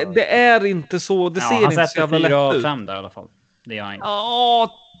 det är inte så. Det ser inte så jävla lätt ut. 5 där i alla fall. Det gör han inte.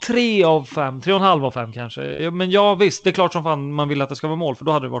 Ja, 3 av 5. 3,5 av 5 kanske. Men ja, visst. Det är klart som fan man vill att det ska vara mål. För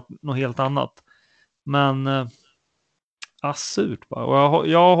då hade det varit något helt annat. Men surt bara. Och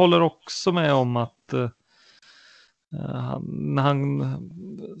jag håller också med om att när han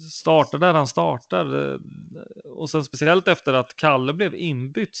startar där han startar och sen speciellt efter att Kalle blev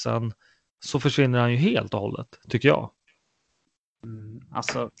inbytt sen så försvinner han ju helt och hållet, tycker jag.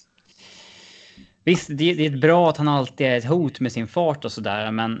 Alltså visst, det är bra att han alltid är ett hot med sin fart och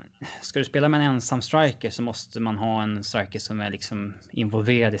sådär, men ska du spela med en ensam striker så måste man ha en striker som är liksom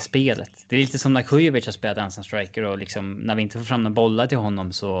involverad i spelet. Det är lite som när Kujovic har spelat ensam striker och liksom, när vi inte får fram några bollar till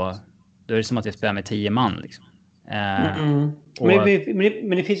honom så då är det som att vi spelar med 10 man liksom.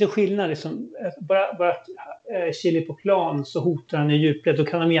 Men det finns en skillnad liksom. Bara Chile på plan så hotar han i djupled. Då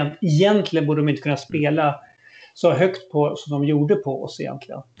kan de egentligen borde de inte kunna spela så högt på som de gjorde på oss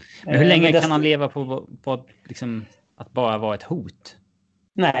egentligen. Men hur länge kan han leva på liksom, att bara vara ett hot?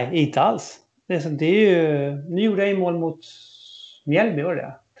 Nej, inte alls. Det är ju, nu gjorde jag mål mot Mjällby, var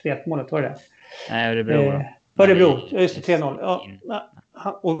det? 3-1 målet var det. Nej, Örebro. Örebro, just det, 3-0. Ja,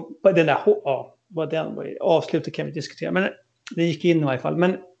 och den där, vad den var, avslutet kan vi diskutera. Men det gick in i varje fall.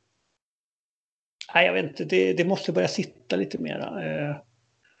 Men nej, jag vet inte, det måste börja sitta lite mera.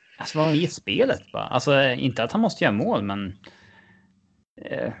 Alltså vad är spelet bara? Alltså inte att han måste göra mål, men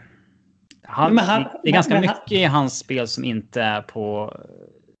det är ganska mycket i hans spel som inte är på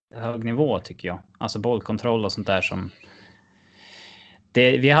hög nivå, tycker jag. Alltså bollkontroll och sånt där som...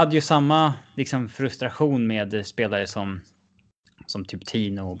 vi hade ju samma liksom, frustration med spelare som typ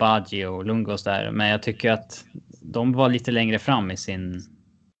Tino och Badji och Lungos där. Men jag tycker att de var lite längre fram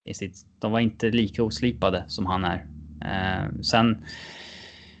de var inte lika oslipade som han är.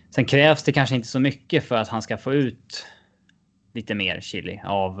 Sen krävs det kanske inte så mycket för att han ska få ut lite mer chili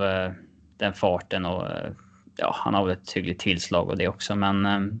av den farten. Och han har väl ett hyggligt tillslag och det också. Men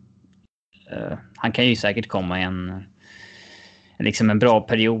han kan ju säkert komma i en bra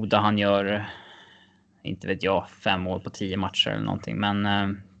period där han gör, inte vet jag, 5 mål på 10 matcher eller någonting. Men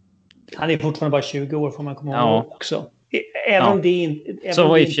han är fortfarande bara 20 år, får man komma ihåg också. Även det är så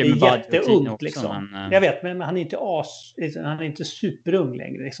var inte jätteungt också, liksom. Men, jag vet, men han är inte han är inte superung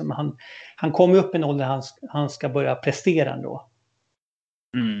längre liksom. Han kommer upp i en ålder han ska börja prestera ändå.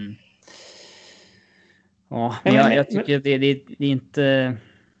 Mm. Ja, men jag tycker det är inte,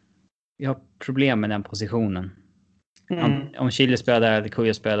 jag har problem med den positionen. Om Chile spelar där eller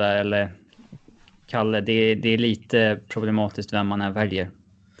Kujo spelar där eller Kalle, det är lite problematiskt vem man än väljer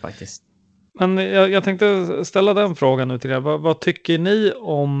faktiskt. Men jag tänkte ställa den frågan nu till er. Vad tycker ni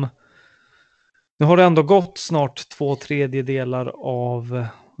om... Nu har det ändå gått snart 2/3 av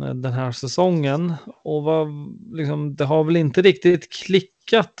den här säsongen. Och det har väl inte riktigt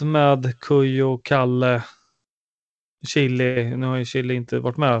klickat med Kujo, Kalle, Chile. Nu har ju Chile inte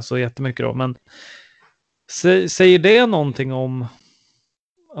varit med så jättemycket då. Men säger det någonting om...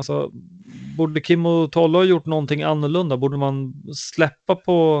 Alltså, borde Kim och Tolle ha gjort någonting annorlunda? Borde man släppa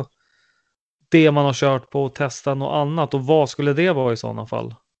på... det man har kört på och testa något annat, och vad skulle det vara i sådana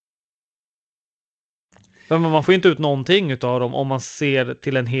fall? Men man får inte ut någonting utav dem om man ser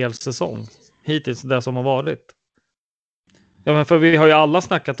till en hel säsong hittills, det som har varit. Ja, men för vi har ju alla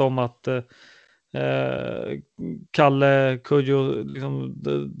snackat om att Kalle, Kujo, liksom,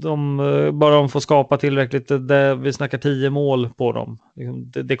 bara de får skapa tillräckligt, vi snackar 10 mål på dem.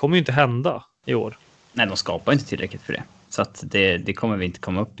 Det kommer ju inte hända i år. Nej, de skapar inte tillräckligt för det. Så att det kommer vi inte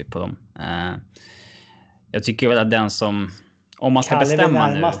komma upp i på dem. Jag tycker väl att den som... Om man ska Kalle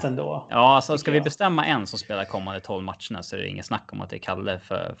bestämma nu... ändå, ja, alltså ska vi bestämma en som spelar kommande 12 matcherna så är det ingen snack om att det är Kalle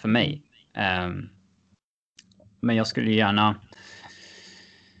för mig. Men jag skulle gärna...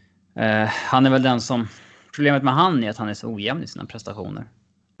 han är väl den som... Problemet med han är att han är så ojämn i sina prestationer.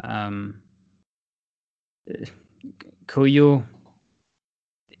 Kujo...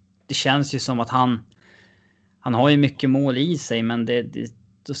 Det känns ju som att han har ju mycket mål i sig, men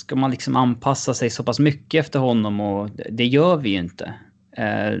då ska man liksom anpassa sig så pass mycket efter honom, och det gör vi ju inte.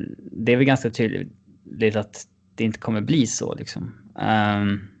 Det är väl ganska tydligt att det inte kommer bli så liksom.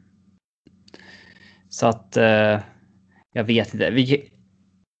 Så att jag vet inte.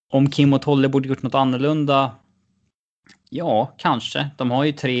 Om Kim och Tolle borde gjort något annorlunda, ja, kanske. De har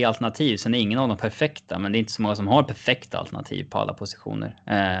ju 3 alternativ, sen är ingen av dem perfekta, men det är inte så många som har perfekta alternativ på alla positioner.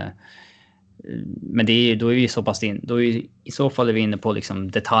 Men då är vi så pass i så fall är vi inne på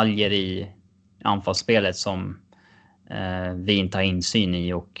liksom detaljer i anfallsspelet som vi inte har insyn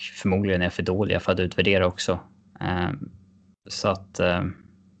i och förmodligen är för dåliga för att utvärdera också. Så att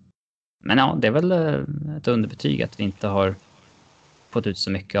men ja, det är väl ett underbetyg att vi inte har fått ut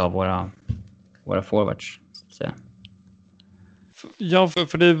så mycket av våra forwards, så att säga. Ja,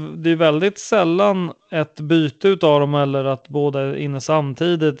 för det är väldigt sällan ett byte utav dem, eller att båda är inne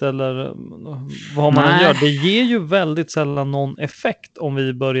samtidigt, eller vad man än gör. Det ger ju väldigt sällan någon effekt om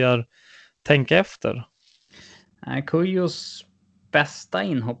vi börjar tänka efter. Kujos bästa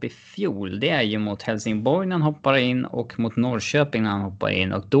inhopp i fjol, det är ju mot Helsingborg när han hoppar in och mot Norrköping när han hoppar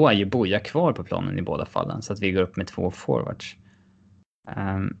in, och då är ju Boja kvar på planen i båda fallen, så att vi går upp med 2 forwards.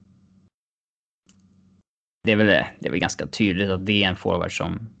 Det är väl ganska tydligt att det är en forward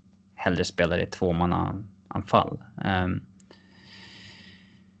som hellre spelar i 2-manna-anfall.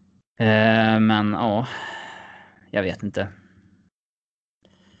 Men ja, jag vet inte.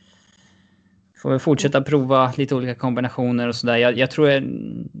 Får vi fortsätta prova lite olika kombinationer och sådär. Jag tror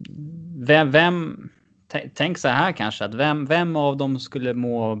tänk så här kanske, att vem av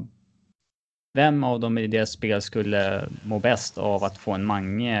dem i deras spel skulle må bäst av att få en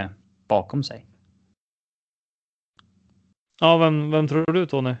Mange bakom sig? Ja, vem tror du,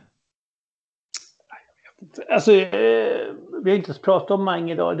 Tony? Alltså, vi har inte ens pratat om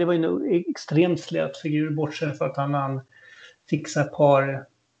Mange idag. Det var ju en extremt slät figur, bortsett för att han fixade ett par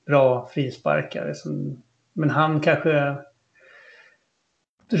bra frisparkare. Men han kanske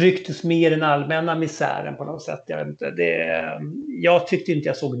rycktes mer den allmänna misären på något sätt. Jag vet inte. Jag tyckte inte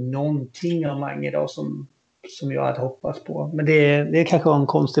jag såg någonting av Mange idag som jag hade hoppats på. Men det kanske var en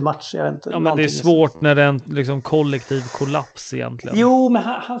konstig match. Jag vet inte. Ja, men det är svårt när det är en liksom kollektiv kollaps egentligen. Jo, men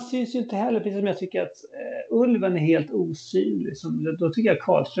han syns ju inte heller. Precis som jag tycker att Ulven är helt osynlig. Då tycker jag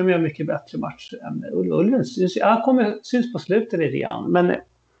Karlström gör mycket bättre match än Ulven. Han syns på slutet lite grann. Men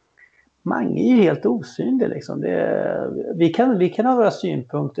Mange är ju helt osynlig. Liksom. Vi kan ha våra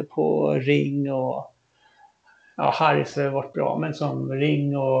synpunkter på Ring och Harris har varit bra, men som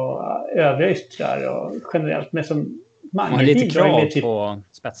Ring och övriga yttrar och generellt, men som man har lite krav på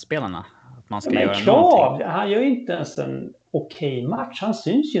spetsspelarna att man ska göra någonting. Han gör ju inte ens en okej match. Han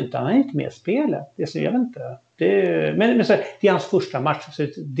syns ju inte. Han är inte med i spelet. Det jag vet inte. Men så, det är hans första match. Så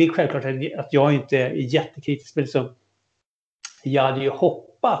det är självklart att jag inte är jättekritisk. Men liksom, jag hade ju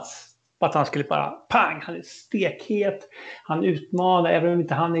hoppats på att han skulle bara pang. Han är stekhet. Han utmanar. Även om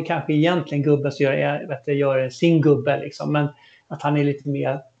inte han är kanske egentligen gubbe så gör sin gubbe. Liksom, men att han är lite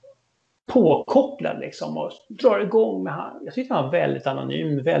mer påkopplad liksom, och drar igång med han. Jag tyckte han var väldigt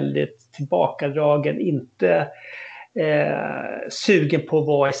anonym, väldigt tillbakadragen, inte sugen på att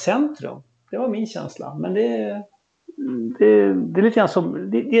vara i centrum. Det var min känsla. Men det är lite grann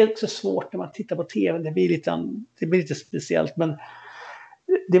som, det är så svårt när man tittar på tv. Det blir lite speciellt, men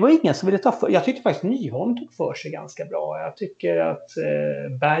det var ingen som ville ta för. Jag tyckte faktiskt Nyholm tog för sig ganska bra. Jag tycker att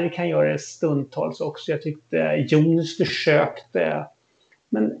Berg kan göra det stundtals också. Jag tyckte Jonas försökte,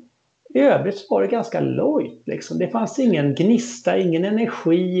 men i övrigt var det ganska lojt. Liksom. Det fanns ingen gnista, ingen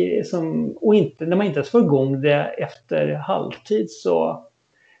energi. Och inte, när man inte ens får igång det efter halvtid så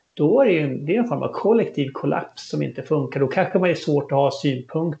då är det en form av kollektiv kollaps som inte funkar. Då kanske man är svårt att ha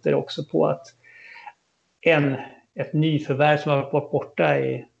synpunkter också på att ett nyförvärv som har varit borta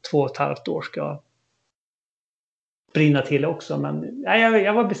i 2,5 år ska brinna till också. Men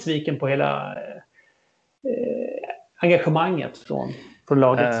jag var besviken på hela engagemanget från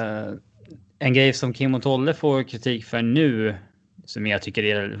laget. En grej som Kim och Tolle får kritik för nu, som jag tycker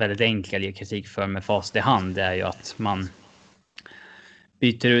är väldigt enkelt att ge kritik för med fast i hand, det är ju att man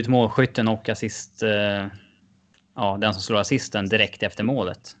byter ut målskytten och assist, den som slår assisten direkt efter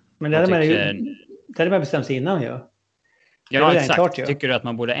målet. Men det hade man bestämt sig innan ju. Ja, exakt. Klart, ju. Tycker du att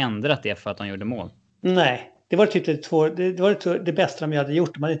man borde ändrat det för att de gjorde mål? Nej, det var typ det bästa de hade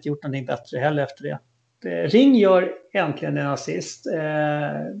gjort. De hade inte gjort någonting bättre heller efter det. Ring gör äntligen en assist.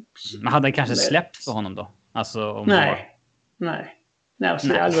 Men hade han kanske släppt för honom då? Alltså, Nej, alltså,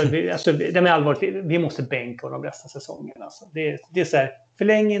 det är allvarligt. Vi måste bänka de resten av säsongen. Alltså. Det är så här,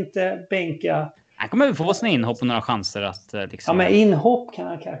 förläng inte, bänka. Han kommer väl få sina inhopp och några chanser att liksom... Ja, men inhopp kan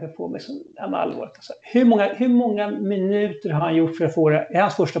han kanske få med allvarligt. Alltså, hur många minuter har han gjort för att få det? Är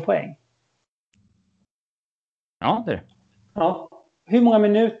hans första poäng? Ja, det är det. Ja. Hur många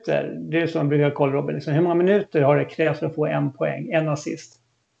minuter, det är som man brukar kolla Robin, liksom, hur många minuter har det krävts för att få en poäng, en assist?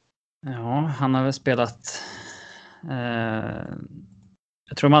 Ja, han har väl spelat...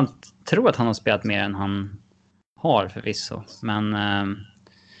 jag tror att han har spelat mer än han har förvisso. Men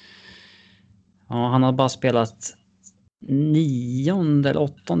han har bara spelat 9:e eller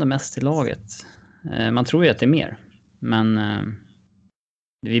 8:e mest i laget. Man tror ju att det är mer. Men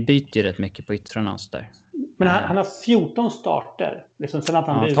vi byter ju rätt mycket på yttrarna och så där. Men han har 14 starter. Liksom, sen att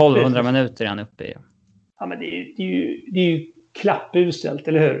han 1200 minuter är han uppe i. Ja, men det är ju klappuselt,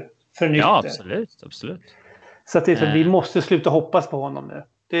 eller hur? För en ja, absolut. Så att det är så, vi måste sluta hoppas på honom nu.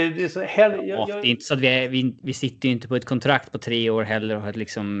 Det är så det är inte så att vi sitter ju inte på ett kontrakt på 3 år heller och har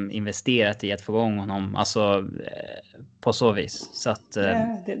liksom investerat i att få igång honom. Alltså på så vis. Så att,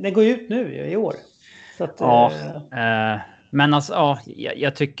 det går ut nu i år. Så att, men alltså,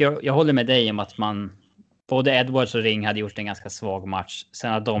 jag håller med dig om att både Edwards och Ring hade gjort en ganska svag match.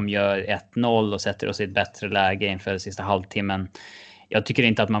 Sen att de gör 1-0 och sätter oss i ett bättre läge inför den sista halvtimmen. Jag tycker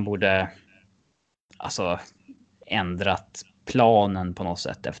inte att man borde ändrat planen på något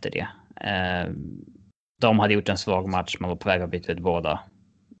sätt efter det. De hade gjort en svag match. Man var på väg att byta ut båda.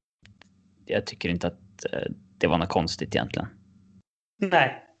 Jag tycker inte att det var något konstigt egentligen.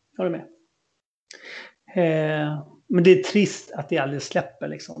 Nej, jag håller med. Men det är trist att det aldrig släpper.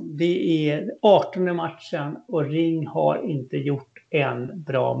 Liksom. Det är 18:e matchen och Ring har inte gjort en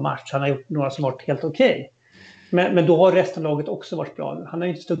bra match. Han har gjort några som varit helt okej. Men då har resten av laget också varit bra. Han har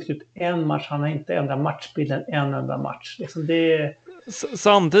inte stuckit ut en match. Han har inte ändrat matchbilden en enda match. Liksom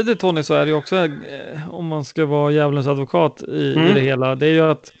Samtidigt, Tony, så är det ju också, om man ska vara djävulens advokat i det hela, det är ju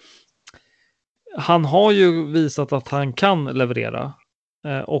att han har ju visat att han kan leverera.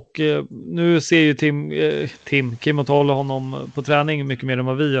 Och nu ser ju Kim och håller honom på träning mycket mer än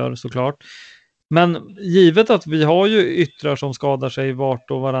vad vi gör såklart. Men givet att vi har ju yttrar som skadar sig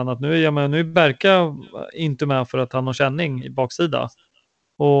vart och varannat. Nu är Berka inte med för att han har känning i baksida.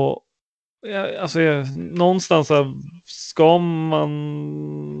 Och alltså någonstans ska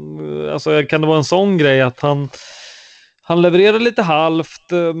man... Alltså kan det vara en sån grej att han levererar lite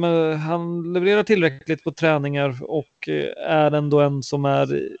halvt, men han levererar tillräckligt på träningar och är ändå en som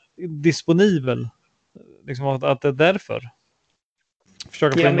är disponibel. Liksom att det är därför.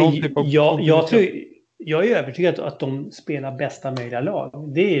 Jag är övertygad att de spelar bästa möjliga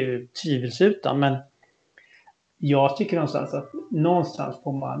lag. Det är ju tvivelsutan, men jag tycker någonstans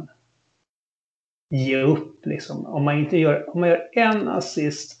får man ge upp liksom. Om man gör en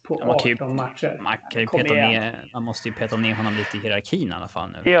assist på 18 matcher. Man måste ju peta ner honom lite i hierarkin i alla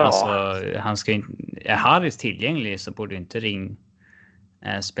fall nu. Ja. Alltså, han ska inte, är Harris tillgänglig så borde inte Ring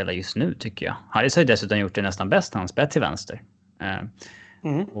spela just nu, tycker jag. Harris har ju dessutom gjort det nästan bäst när han spelar till vänster.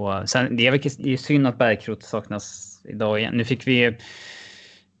 Och sen, det är synd att Bergkrot saknas idag igen. Nu fick vi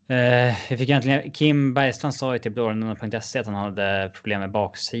fick egentligen, Kim Bergstrand sa ju till blårundan.se att han hade problem med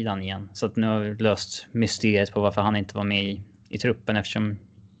baksidan igen. Så att nu har vi löst mysteriet på varför han inte var med i truppen, eftersom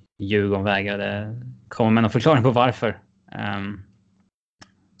Djurgården vägrade komma med någon förklaring på varför.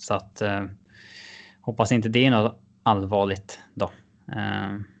 Så att hoppas inte det är något allvarligt då.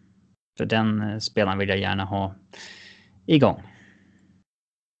 För den spelaren vill jag gärna ha igång.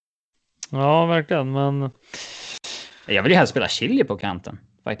 Ja, verkligen, men jag vill ju helst spela Chili på kanten.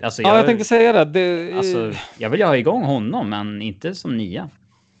 Alltså, jag tänkte säga det. Alltså, jag vill ju ha igång honom, men inte som nia.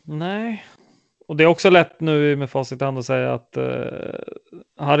 Nej. Och det är också lätt nu med facit i hand att säga att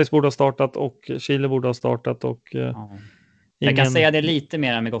Harris borde ha startat och Chile borde ha startat. Och, Jag kan säga det lite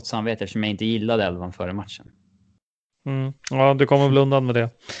mer med gott samvete eftersom jag inte gillade elvan före matchen. Ja, du kommer väl undan med det.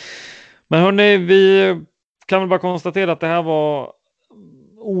 Men hörni, vi kan väl bara konstatera att det här var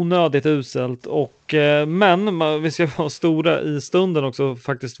onödigt uselt men vi ska vara stora i stunden också,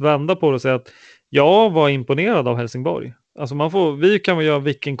 faktiskt vända på det och säga att jag var imponerad av Helsingborg. Alltså vi kan väl göra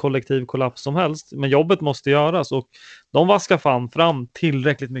vilken kollektiv kollaps som helst, men jobbet måste göras och de vaskar fram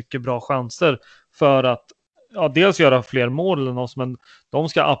tillräckligt mycket bra chanser för att dels göra fler mål än oss, men de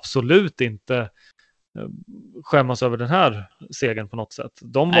ska absolut inte skämmas över den här segern på något sätt.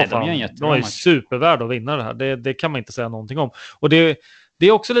 De är supervärda att vinna det här. Det kan man inte säga någonting om. Och det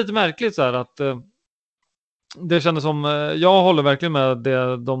är också lite märkligt så här att det kändes som, jag håller verkligen med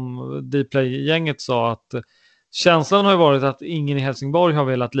det Dplay-gänget sa, att känslan har ju varit att ingen i Helsingborg har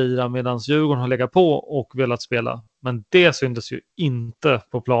velat lira medan Djurgården har legat på och velat spela. Men det syntes ju inte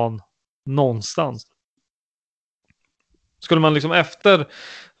på plan någonstans. Skulle man liksom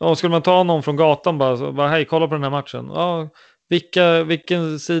skulle man ta någon från gatan bara hej, kolla på den här matchen. Ja,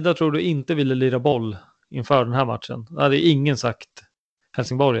 vilken sida tror du inte ville lira boll inför den här matchen? Det hade ingen sagt.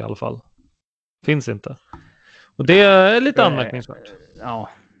 Helsingborg i alla fall. Finns inte. Och det är lite anmärkningsvärt. Ja.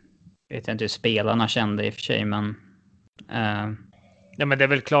 Jag vet inte hur spelarna kände i och för sig, men ja, men det är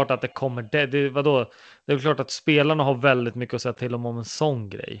väl klart att det kommer vadå? Det är väl klart att spelarna har väldigt mycket att säga till om en sån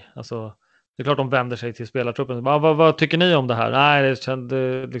grej. Alltså, det är klart de vänder sig till spelartruppen. Vad tycker ni om det här? Nej, det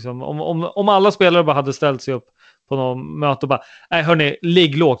kände liksom om alla spelare bara hade ställt sig upp på någon möte och bara, nej hörni,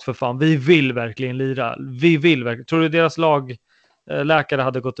 ligg lågt för fan. Vi vill verkligen lira. Vi vill verkligen. Tror du deras läkare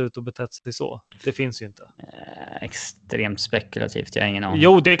hade gått ut och betett sig så? Det finns ju inte. Extremt spekulativt, jag har ingen aning.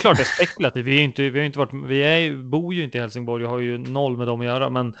 Jo, det är klart det är spekulativt. Vi bor ju inte i Helsingborg, jag har ju noll med dem att göra,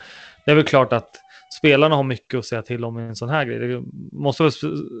 men det är väl klart att spelarna har mycket att säga till om en sån här grej. Det måste väl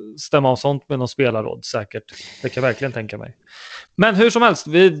stämma av sånt med någon spelarråd säkert. Det kan jag verkligen tänka mig. Men hur som helst,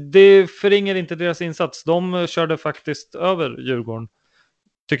 det förringar inte deras insats. De körde faktiskt över Djurgården,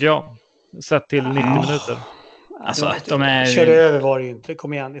 tycker jag. Sett till 90 minuter. Alltså, körde över var det ju inte.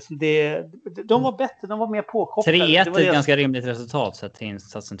 Kom igen. De var bättre, de var mer påkopplade. 3-1 är ett ganska rimligt resultat sett till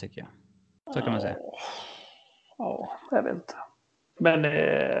insatsen, tycker jag. Så kan man säga. Ja, jag vet inte. Men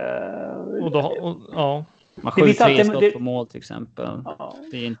man skjuter 3 skott på mål till exempel.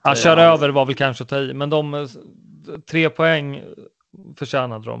 Det är inte kör över var väl kanske att ta i, men de 3 poäng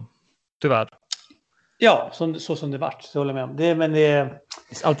förtjänade de. Tyvärr. Ja, så som det vart, så håller jag med om. Det är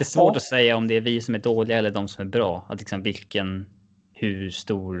alltid svårt att säga om det är vi som är dåliga eller de som är bra. Att liksom hur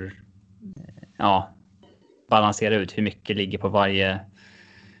stor balansera ut hur mycket ligger på varje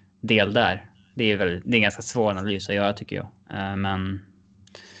del där. Det är en ganska svår analys att göra, tycker jag. Men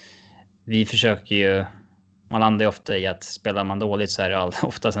vi försöker ju, man landar ju ofta i att spelar man dåligt så är det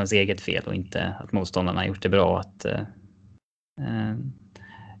oftast ens eget fel och inte att motståndarna har gjort det bra. Att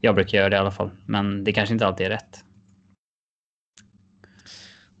Jag brukar göra det i alla fall. Men det kanske inte alltid är rätt.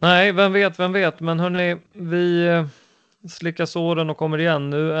 Nej, vem vet. Men hörni, vi slickar såren och kommer igen.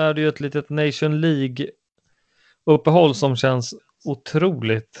 Nu är det ju ett litet Nation League-uppehåll som känns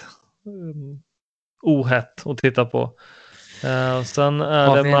otroligt ohett att titta på. Sen är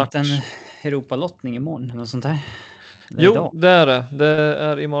har det vi match... en Europalottning imorgon eller något sånt där? Jo, idag. Det är det. Det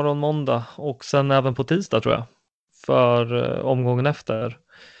är imorgon måndag och sen även på tisdag tror jag. För omgången efter.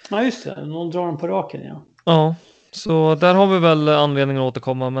 Ja, just det. Någon drar den på raken, ja. Ja, så där har vi väl anledning att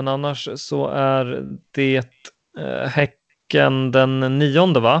återkomma. Men annars så är det Häcken den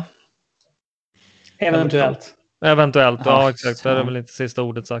 9:e, va? Eventuellt, ja exakt. Det är väl inte sista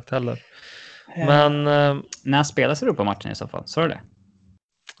ordet sagt heller. Men när spelas Europa-matchen i så fall? Så är det?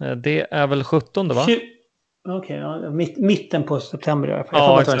 Det är väl 17:e, va? Okej, ja, mitten på september. Jag får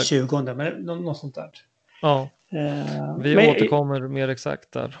bara ta den 20:e, men något sånt där. Ja, vi återkommer mer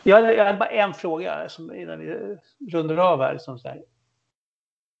exakt där. Jag hade bara en fråga som innan vi rundar av här. Som så här.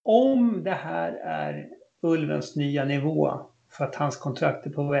 Om det här är Ulvens nya nivå för att hans kontrakt är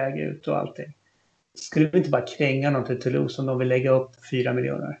på väg ut och allting. Skulle vi inte bara kränga någon till Toulouse om de vill lägga upp 4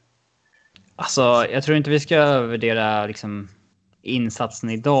 miljoner? Alltså, jag tror inte vi ska övervärdera liksom insatsen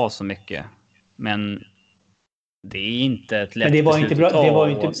idag så mycket. Men det är inte ett lätt beslut att ta.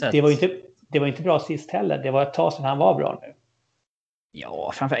 Det var inte bra sist heller. Det var ett tag sedan han var bra nu.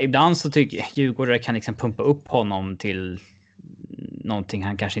 Ja, framförallt ibland så tycker jag Djurgårdare kan liksom pumpa upp honom till någonting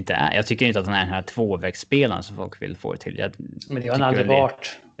han kanske inte är. Jag tycker inte att han är den här tvåvägsspelaren som folk vill få det till. Men det har han aldrig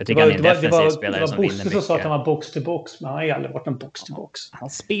varit. Jag tycker han är en defensiv spelare som vinner mycket. Det var Bosse som sa att han var box-to-box, men han har ju aldrig varit en box-to-box. Han har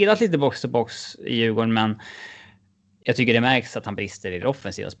spelat lite box-to-box i Djurgården, men jag tycker det märks att han brister i det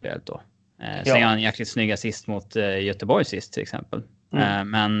offensiva spelet då. Sen är han jäkligt snygg assist mot Göteborg sist till exempel.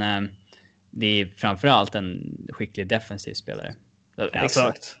 Men det är framförallt en skicklig defensiv spelare.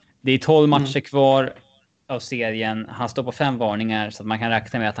 Alltså, det är 12 matcher kvar av serien. Han står på 5 varningar så att man kan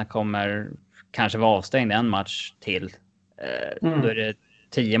räkna med att han kommer kanske vara avstängd en match till. Då är det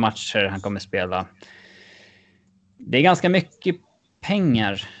 10 matcher han kommer spela. Det är ganska mycket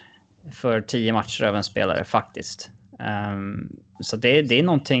pengar för 10 matcher av en spelare faktiskt. Så det är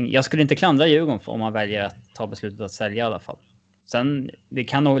någonting. Jag skulle inte klandra Djurgården om man väljer att ta beslutet att sälja i alla fall. Sen det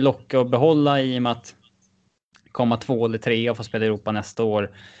kan nog locka och behålla i och med att komma 2 eller 3 och få spela Europa nästa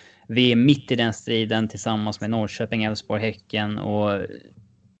år. Vi är mitt i den striden tillsammans med Norrköping, Elfsborg, Häcken och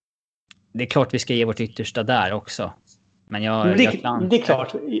det är klart vi ska ge vårt yttersta där också. Men det är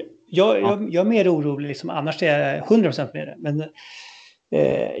klart. Jag är mer orolig liksom, annars är jag 100% med det. Men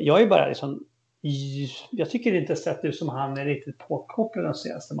jag är bara liksom, jag tycker det inte sett ut som han är riktigt påkopplad de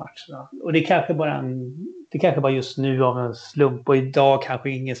senaste matcherna. Och det kanske bara just nu av en slump och idag kanske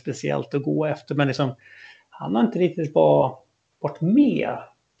inget speciellt att gå efter. Men liksom, han har inte riktigt varit med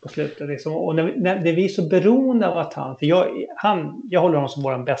på slutet. Liksom. Och när vi är så beroende av att han... För jag håller honom som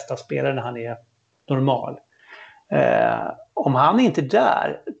vår bästa spelare när han är normal. Om han är inte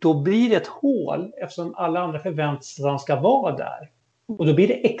där, då blir det ett hål eftersom alla andra förväntar sig att han ska vara där. Och då blir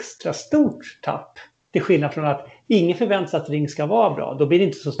det extra stort tapp. Till skillnad från att ingen förväntar sig att Ring ska vara bra. Då blir det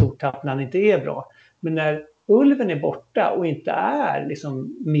inte så stort tapp när han inte är bra. Men när Ulven är borta och inte är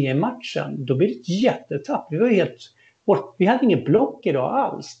liksom med i matchen, då blir det ett jättetapp. Vi hade ingen block idag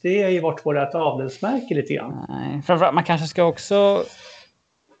alls. Det har ju varit vårt avdelsmärke lite grann. Nej, framförallt man kanske ska också...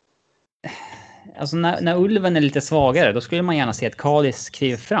 Alltså när Ulven är lite svagare, då skulle man gärna se att Kallis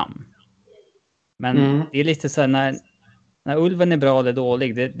kliver fram. Men det är lite så här, när Ulven är bra eller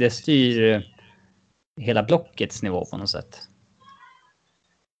dålig, det styr hela blockets nivå på något sätt.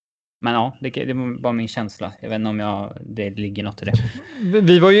 Men ja, det var bara min känsla. Jag vet inte om det ligger något i det.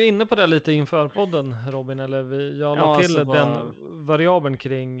 Vi var ju inne på det lite inför podden, Robin. Eller jag la till den variabeln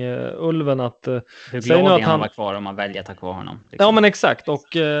kring Ulven. Att, hur glad att han var kvar om man väljer att ta kvar honom. Liksom. Ja, men exakt.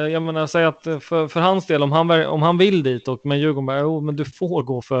 Och jag menar, säg att för hans del, om han vill dit och med Djurgården bara, men du får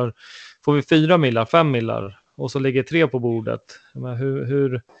gå får vi 4 millar, 5 millar och så ligger 3 på bordet. Men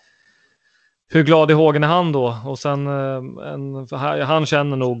hur glad i hågen är han då? Och sen han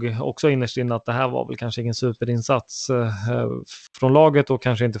känner nog också innerst inne att det här var väl kanske ingen superinsats från laget och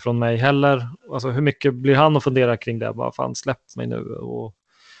kanske inte från mig heller. Alltså hur mycket blir han att fundera kring det? Bara fan, släpp mig nu. Och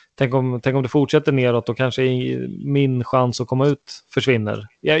tänk om det fortsätter neråt och kanske min chans att komma ut försvinner.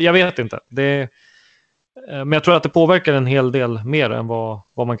 Jag vet inte. Men jag tror att det påverkar en hel del mer än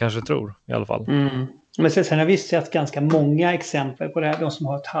vad man kanske tror i alla fall. Men sen har vi sett ganska många exempel på det här. De som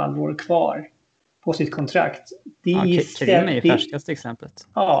har ett halvår kvar på sitt kontrakt. Krim är färskaste exemplet.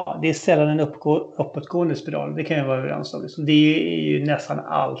 Ja, det är sällan en uppåtgående spiral. Det kan jag vara överens om. Det är ju nästan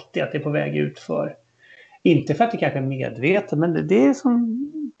alltid att det är på väg ut för. Inte för att det kanske är medvetet, men det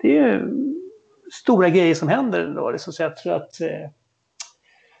är stora grejer som händer då. Så jag tror att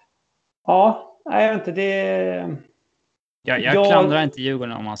jag vet inte, det... Jag klandrar inte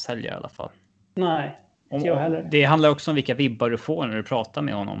Djurgården om han säljer i alla fall. Nej, inte jag heller. Det handlar också om vilka vibbar du får när du pratar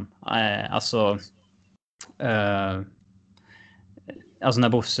med honom. Alltså när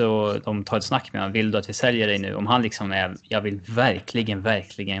Bosse och de tar ett snack med honom, vill du att vi säljer dig nu? Om han liksom är, jag vill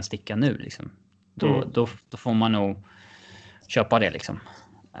verkligen sticka nu liksom. Då får man nog köpa det liksom.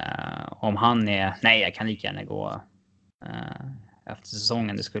 Om han är, nej jag kan lika gärna gå efter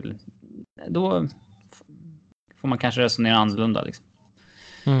säsongen, då får man kanske resonera annorlunda liksom.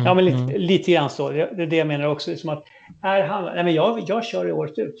 Ja, men lite grann så. Det är det jag menar också. Som att nej, men jag kör i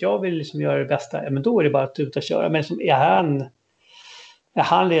året ut. Jag vill liksom göra det bästa. Men då är det bara att ut och köra. Men som är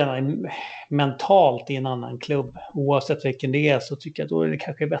han redan mentalt i en annan klubb, oavsett vilken det är, så tycker jag då är det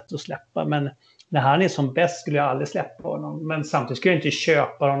kanske bättre att släppa. Men när han är som bäst skulle jag aldrig släppa honom. Men samtidigt skulle jag inte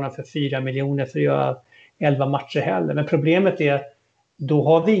köpa honom för 4 miljoner för att göra 11 matcher heller. Men problemet är, då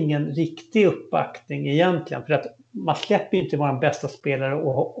har vi ingen riktig uppbackning egentligen. För att man släpper inte vara bästa spelare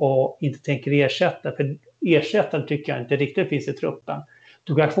och inte tänker ersätta. För ersättaren tycker jag inte riktigt finns i truppen.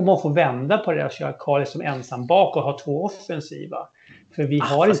 Då kanske man får vända på det och köra Kali som ensam bak och ha 2 offensiva. För vi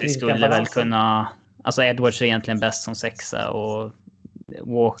har inte riktigt skulle väl kunna... Alltså Edwards är egentligen bäst som 6:a och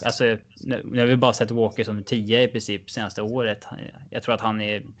Walker, alltså nu har vi bara sett Walker som 10 i princip senaste året. Jag tror att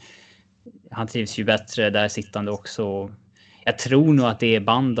han trivs ju bättre där sittande också. Jag tror nog att det är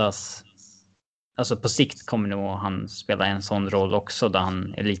Bandas, alltså på sikt kommer nog han spela en sån roll också där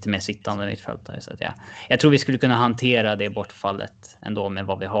han är lite mer sittande mittfältare. Så att jag tror vi skulle kunna hantera det bortfallet ändå med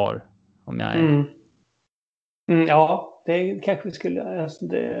vad vi har. Om jag är... Ja, det kanske vi skulle... Alltså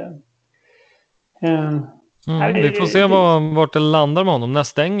vi får se vart det landar med honom. När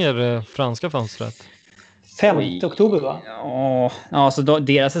stänger franska fönstret? 5 oktober va? Ja, så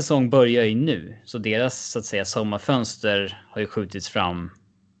deras säsong börjar ju nu. Så deras så att säga sommarfönster har ju skjutits fram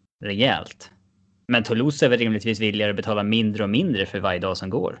rejält. Men Toulouse är väl rimligtvis villigare att betala mindre och mindre för varje dag som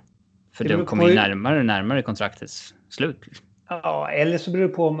går. För de kommer ju närmare och närmare kontraktets slut. Ja, eller så beror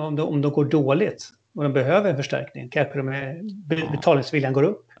det på om de går dåligt och de behöver en förstärkning. Kanske betalningsviljan går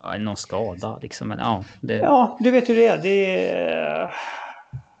upp. Ja, någon skada liksom. Men, ja, du vet hur det är. Det är...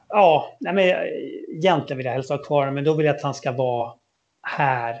 Ja, nej, men egentligen vill jag helst ha kvar, men då vill jag att han ska vara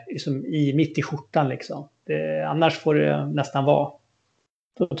här liksom, mitt i skjortan liksom. Annars får det nästan vara.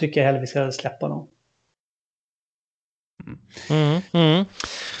 Då tycker jag hellre vi ska släppa dem.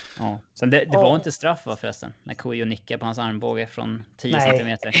 Ja. Sen det var inte straff va, förresten? När Kujo nickade på hans armbåge från 10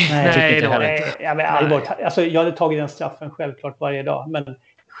 centimeter. Nej, det var det. Alltså, jag hade tagit den straffen självklart varje dag, men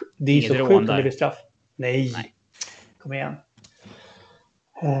det är ju så sjukt om det blir straff. Nej. Kom igen.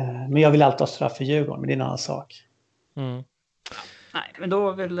 Men jag vill alltid ha straff för Djurgården, men det är en annan sak. Nej, men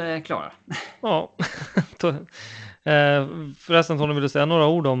då vill Klara. Ja. Förresten, Tony, vill du säga några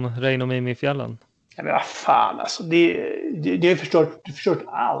ord om Reino Mimi i fjällen? Ja, men vad fan, alltså. Det har förstört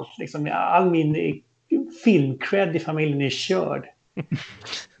allt. Liksom. All min filmcred i familjen är körd.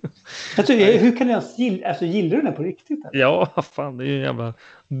 Alltså, hur kan du ens gillar du den på riktigt? Eller? Ja, fan, det är ju en jävla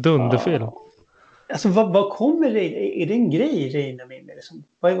dunderfilm. Alltså vad kommer Reine? Är det en grej Reine Mimi? Liksom?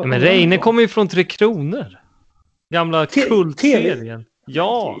 Men Reine kommer ju från 3 Kronor. Gamla kultserien.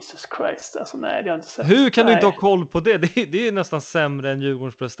 Ja. Jesus Christ, alltså nej, det har jag inte sett. Hur kan du inte ha koll på det? Det är nästan sämre än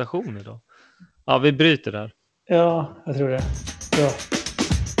Djurgårdens prestation idag. Ja, vi bryter där. Ja, jag tror det. Ja.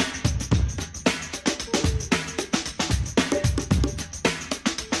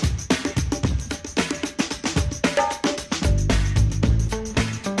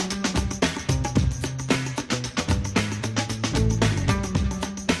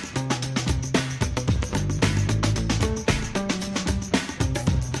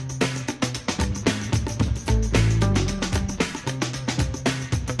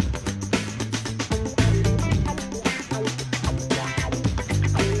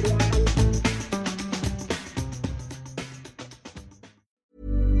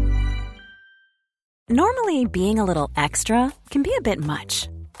 Normally, being a little extra can be a bit much,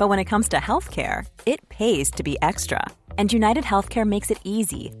 but when it comes to healthcare, it pays to be extra. And United Healthcare makes it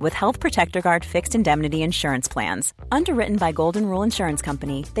easy with Health Protector Guard fixed indemnity insurance plans. Underwritten by Golden Rule Insurance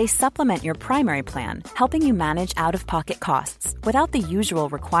Company, they supplement your primary plan, helping you manage out-of-pocket costs without the usual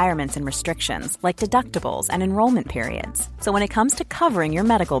requirements and restrictions like deductibles and enrollment periods. So when it comes to covering your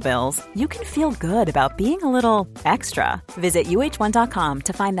medical bills, you can feel good about being a little extra. Visit UH1.com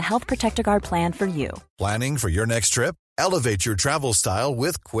to find the Health Protector Guard plan for you. Planning for your next trip? Elevate your travel style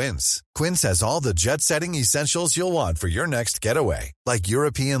with Quince. Quince has all the jet-setting essentials you'll want for your next getaway, like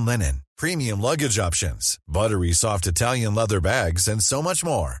European linen, premium luggage options, buttery soft Italian leather bags, and so much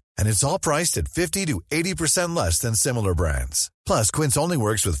more. And it's all priced at 50 to 80% less than similar brands. Plus, Quince only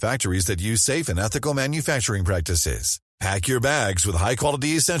works with factories that use safe and ethical manufacturing practices. Pack your bags with high-quality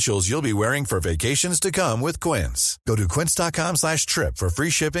essentials you'll be wearing for vacations to come with Quince. Go to quince.com/trip for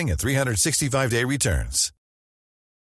free shipping and 365-day returns.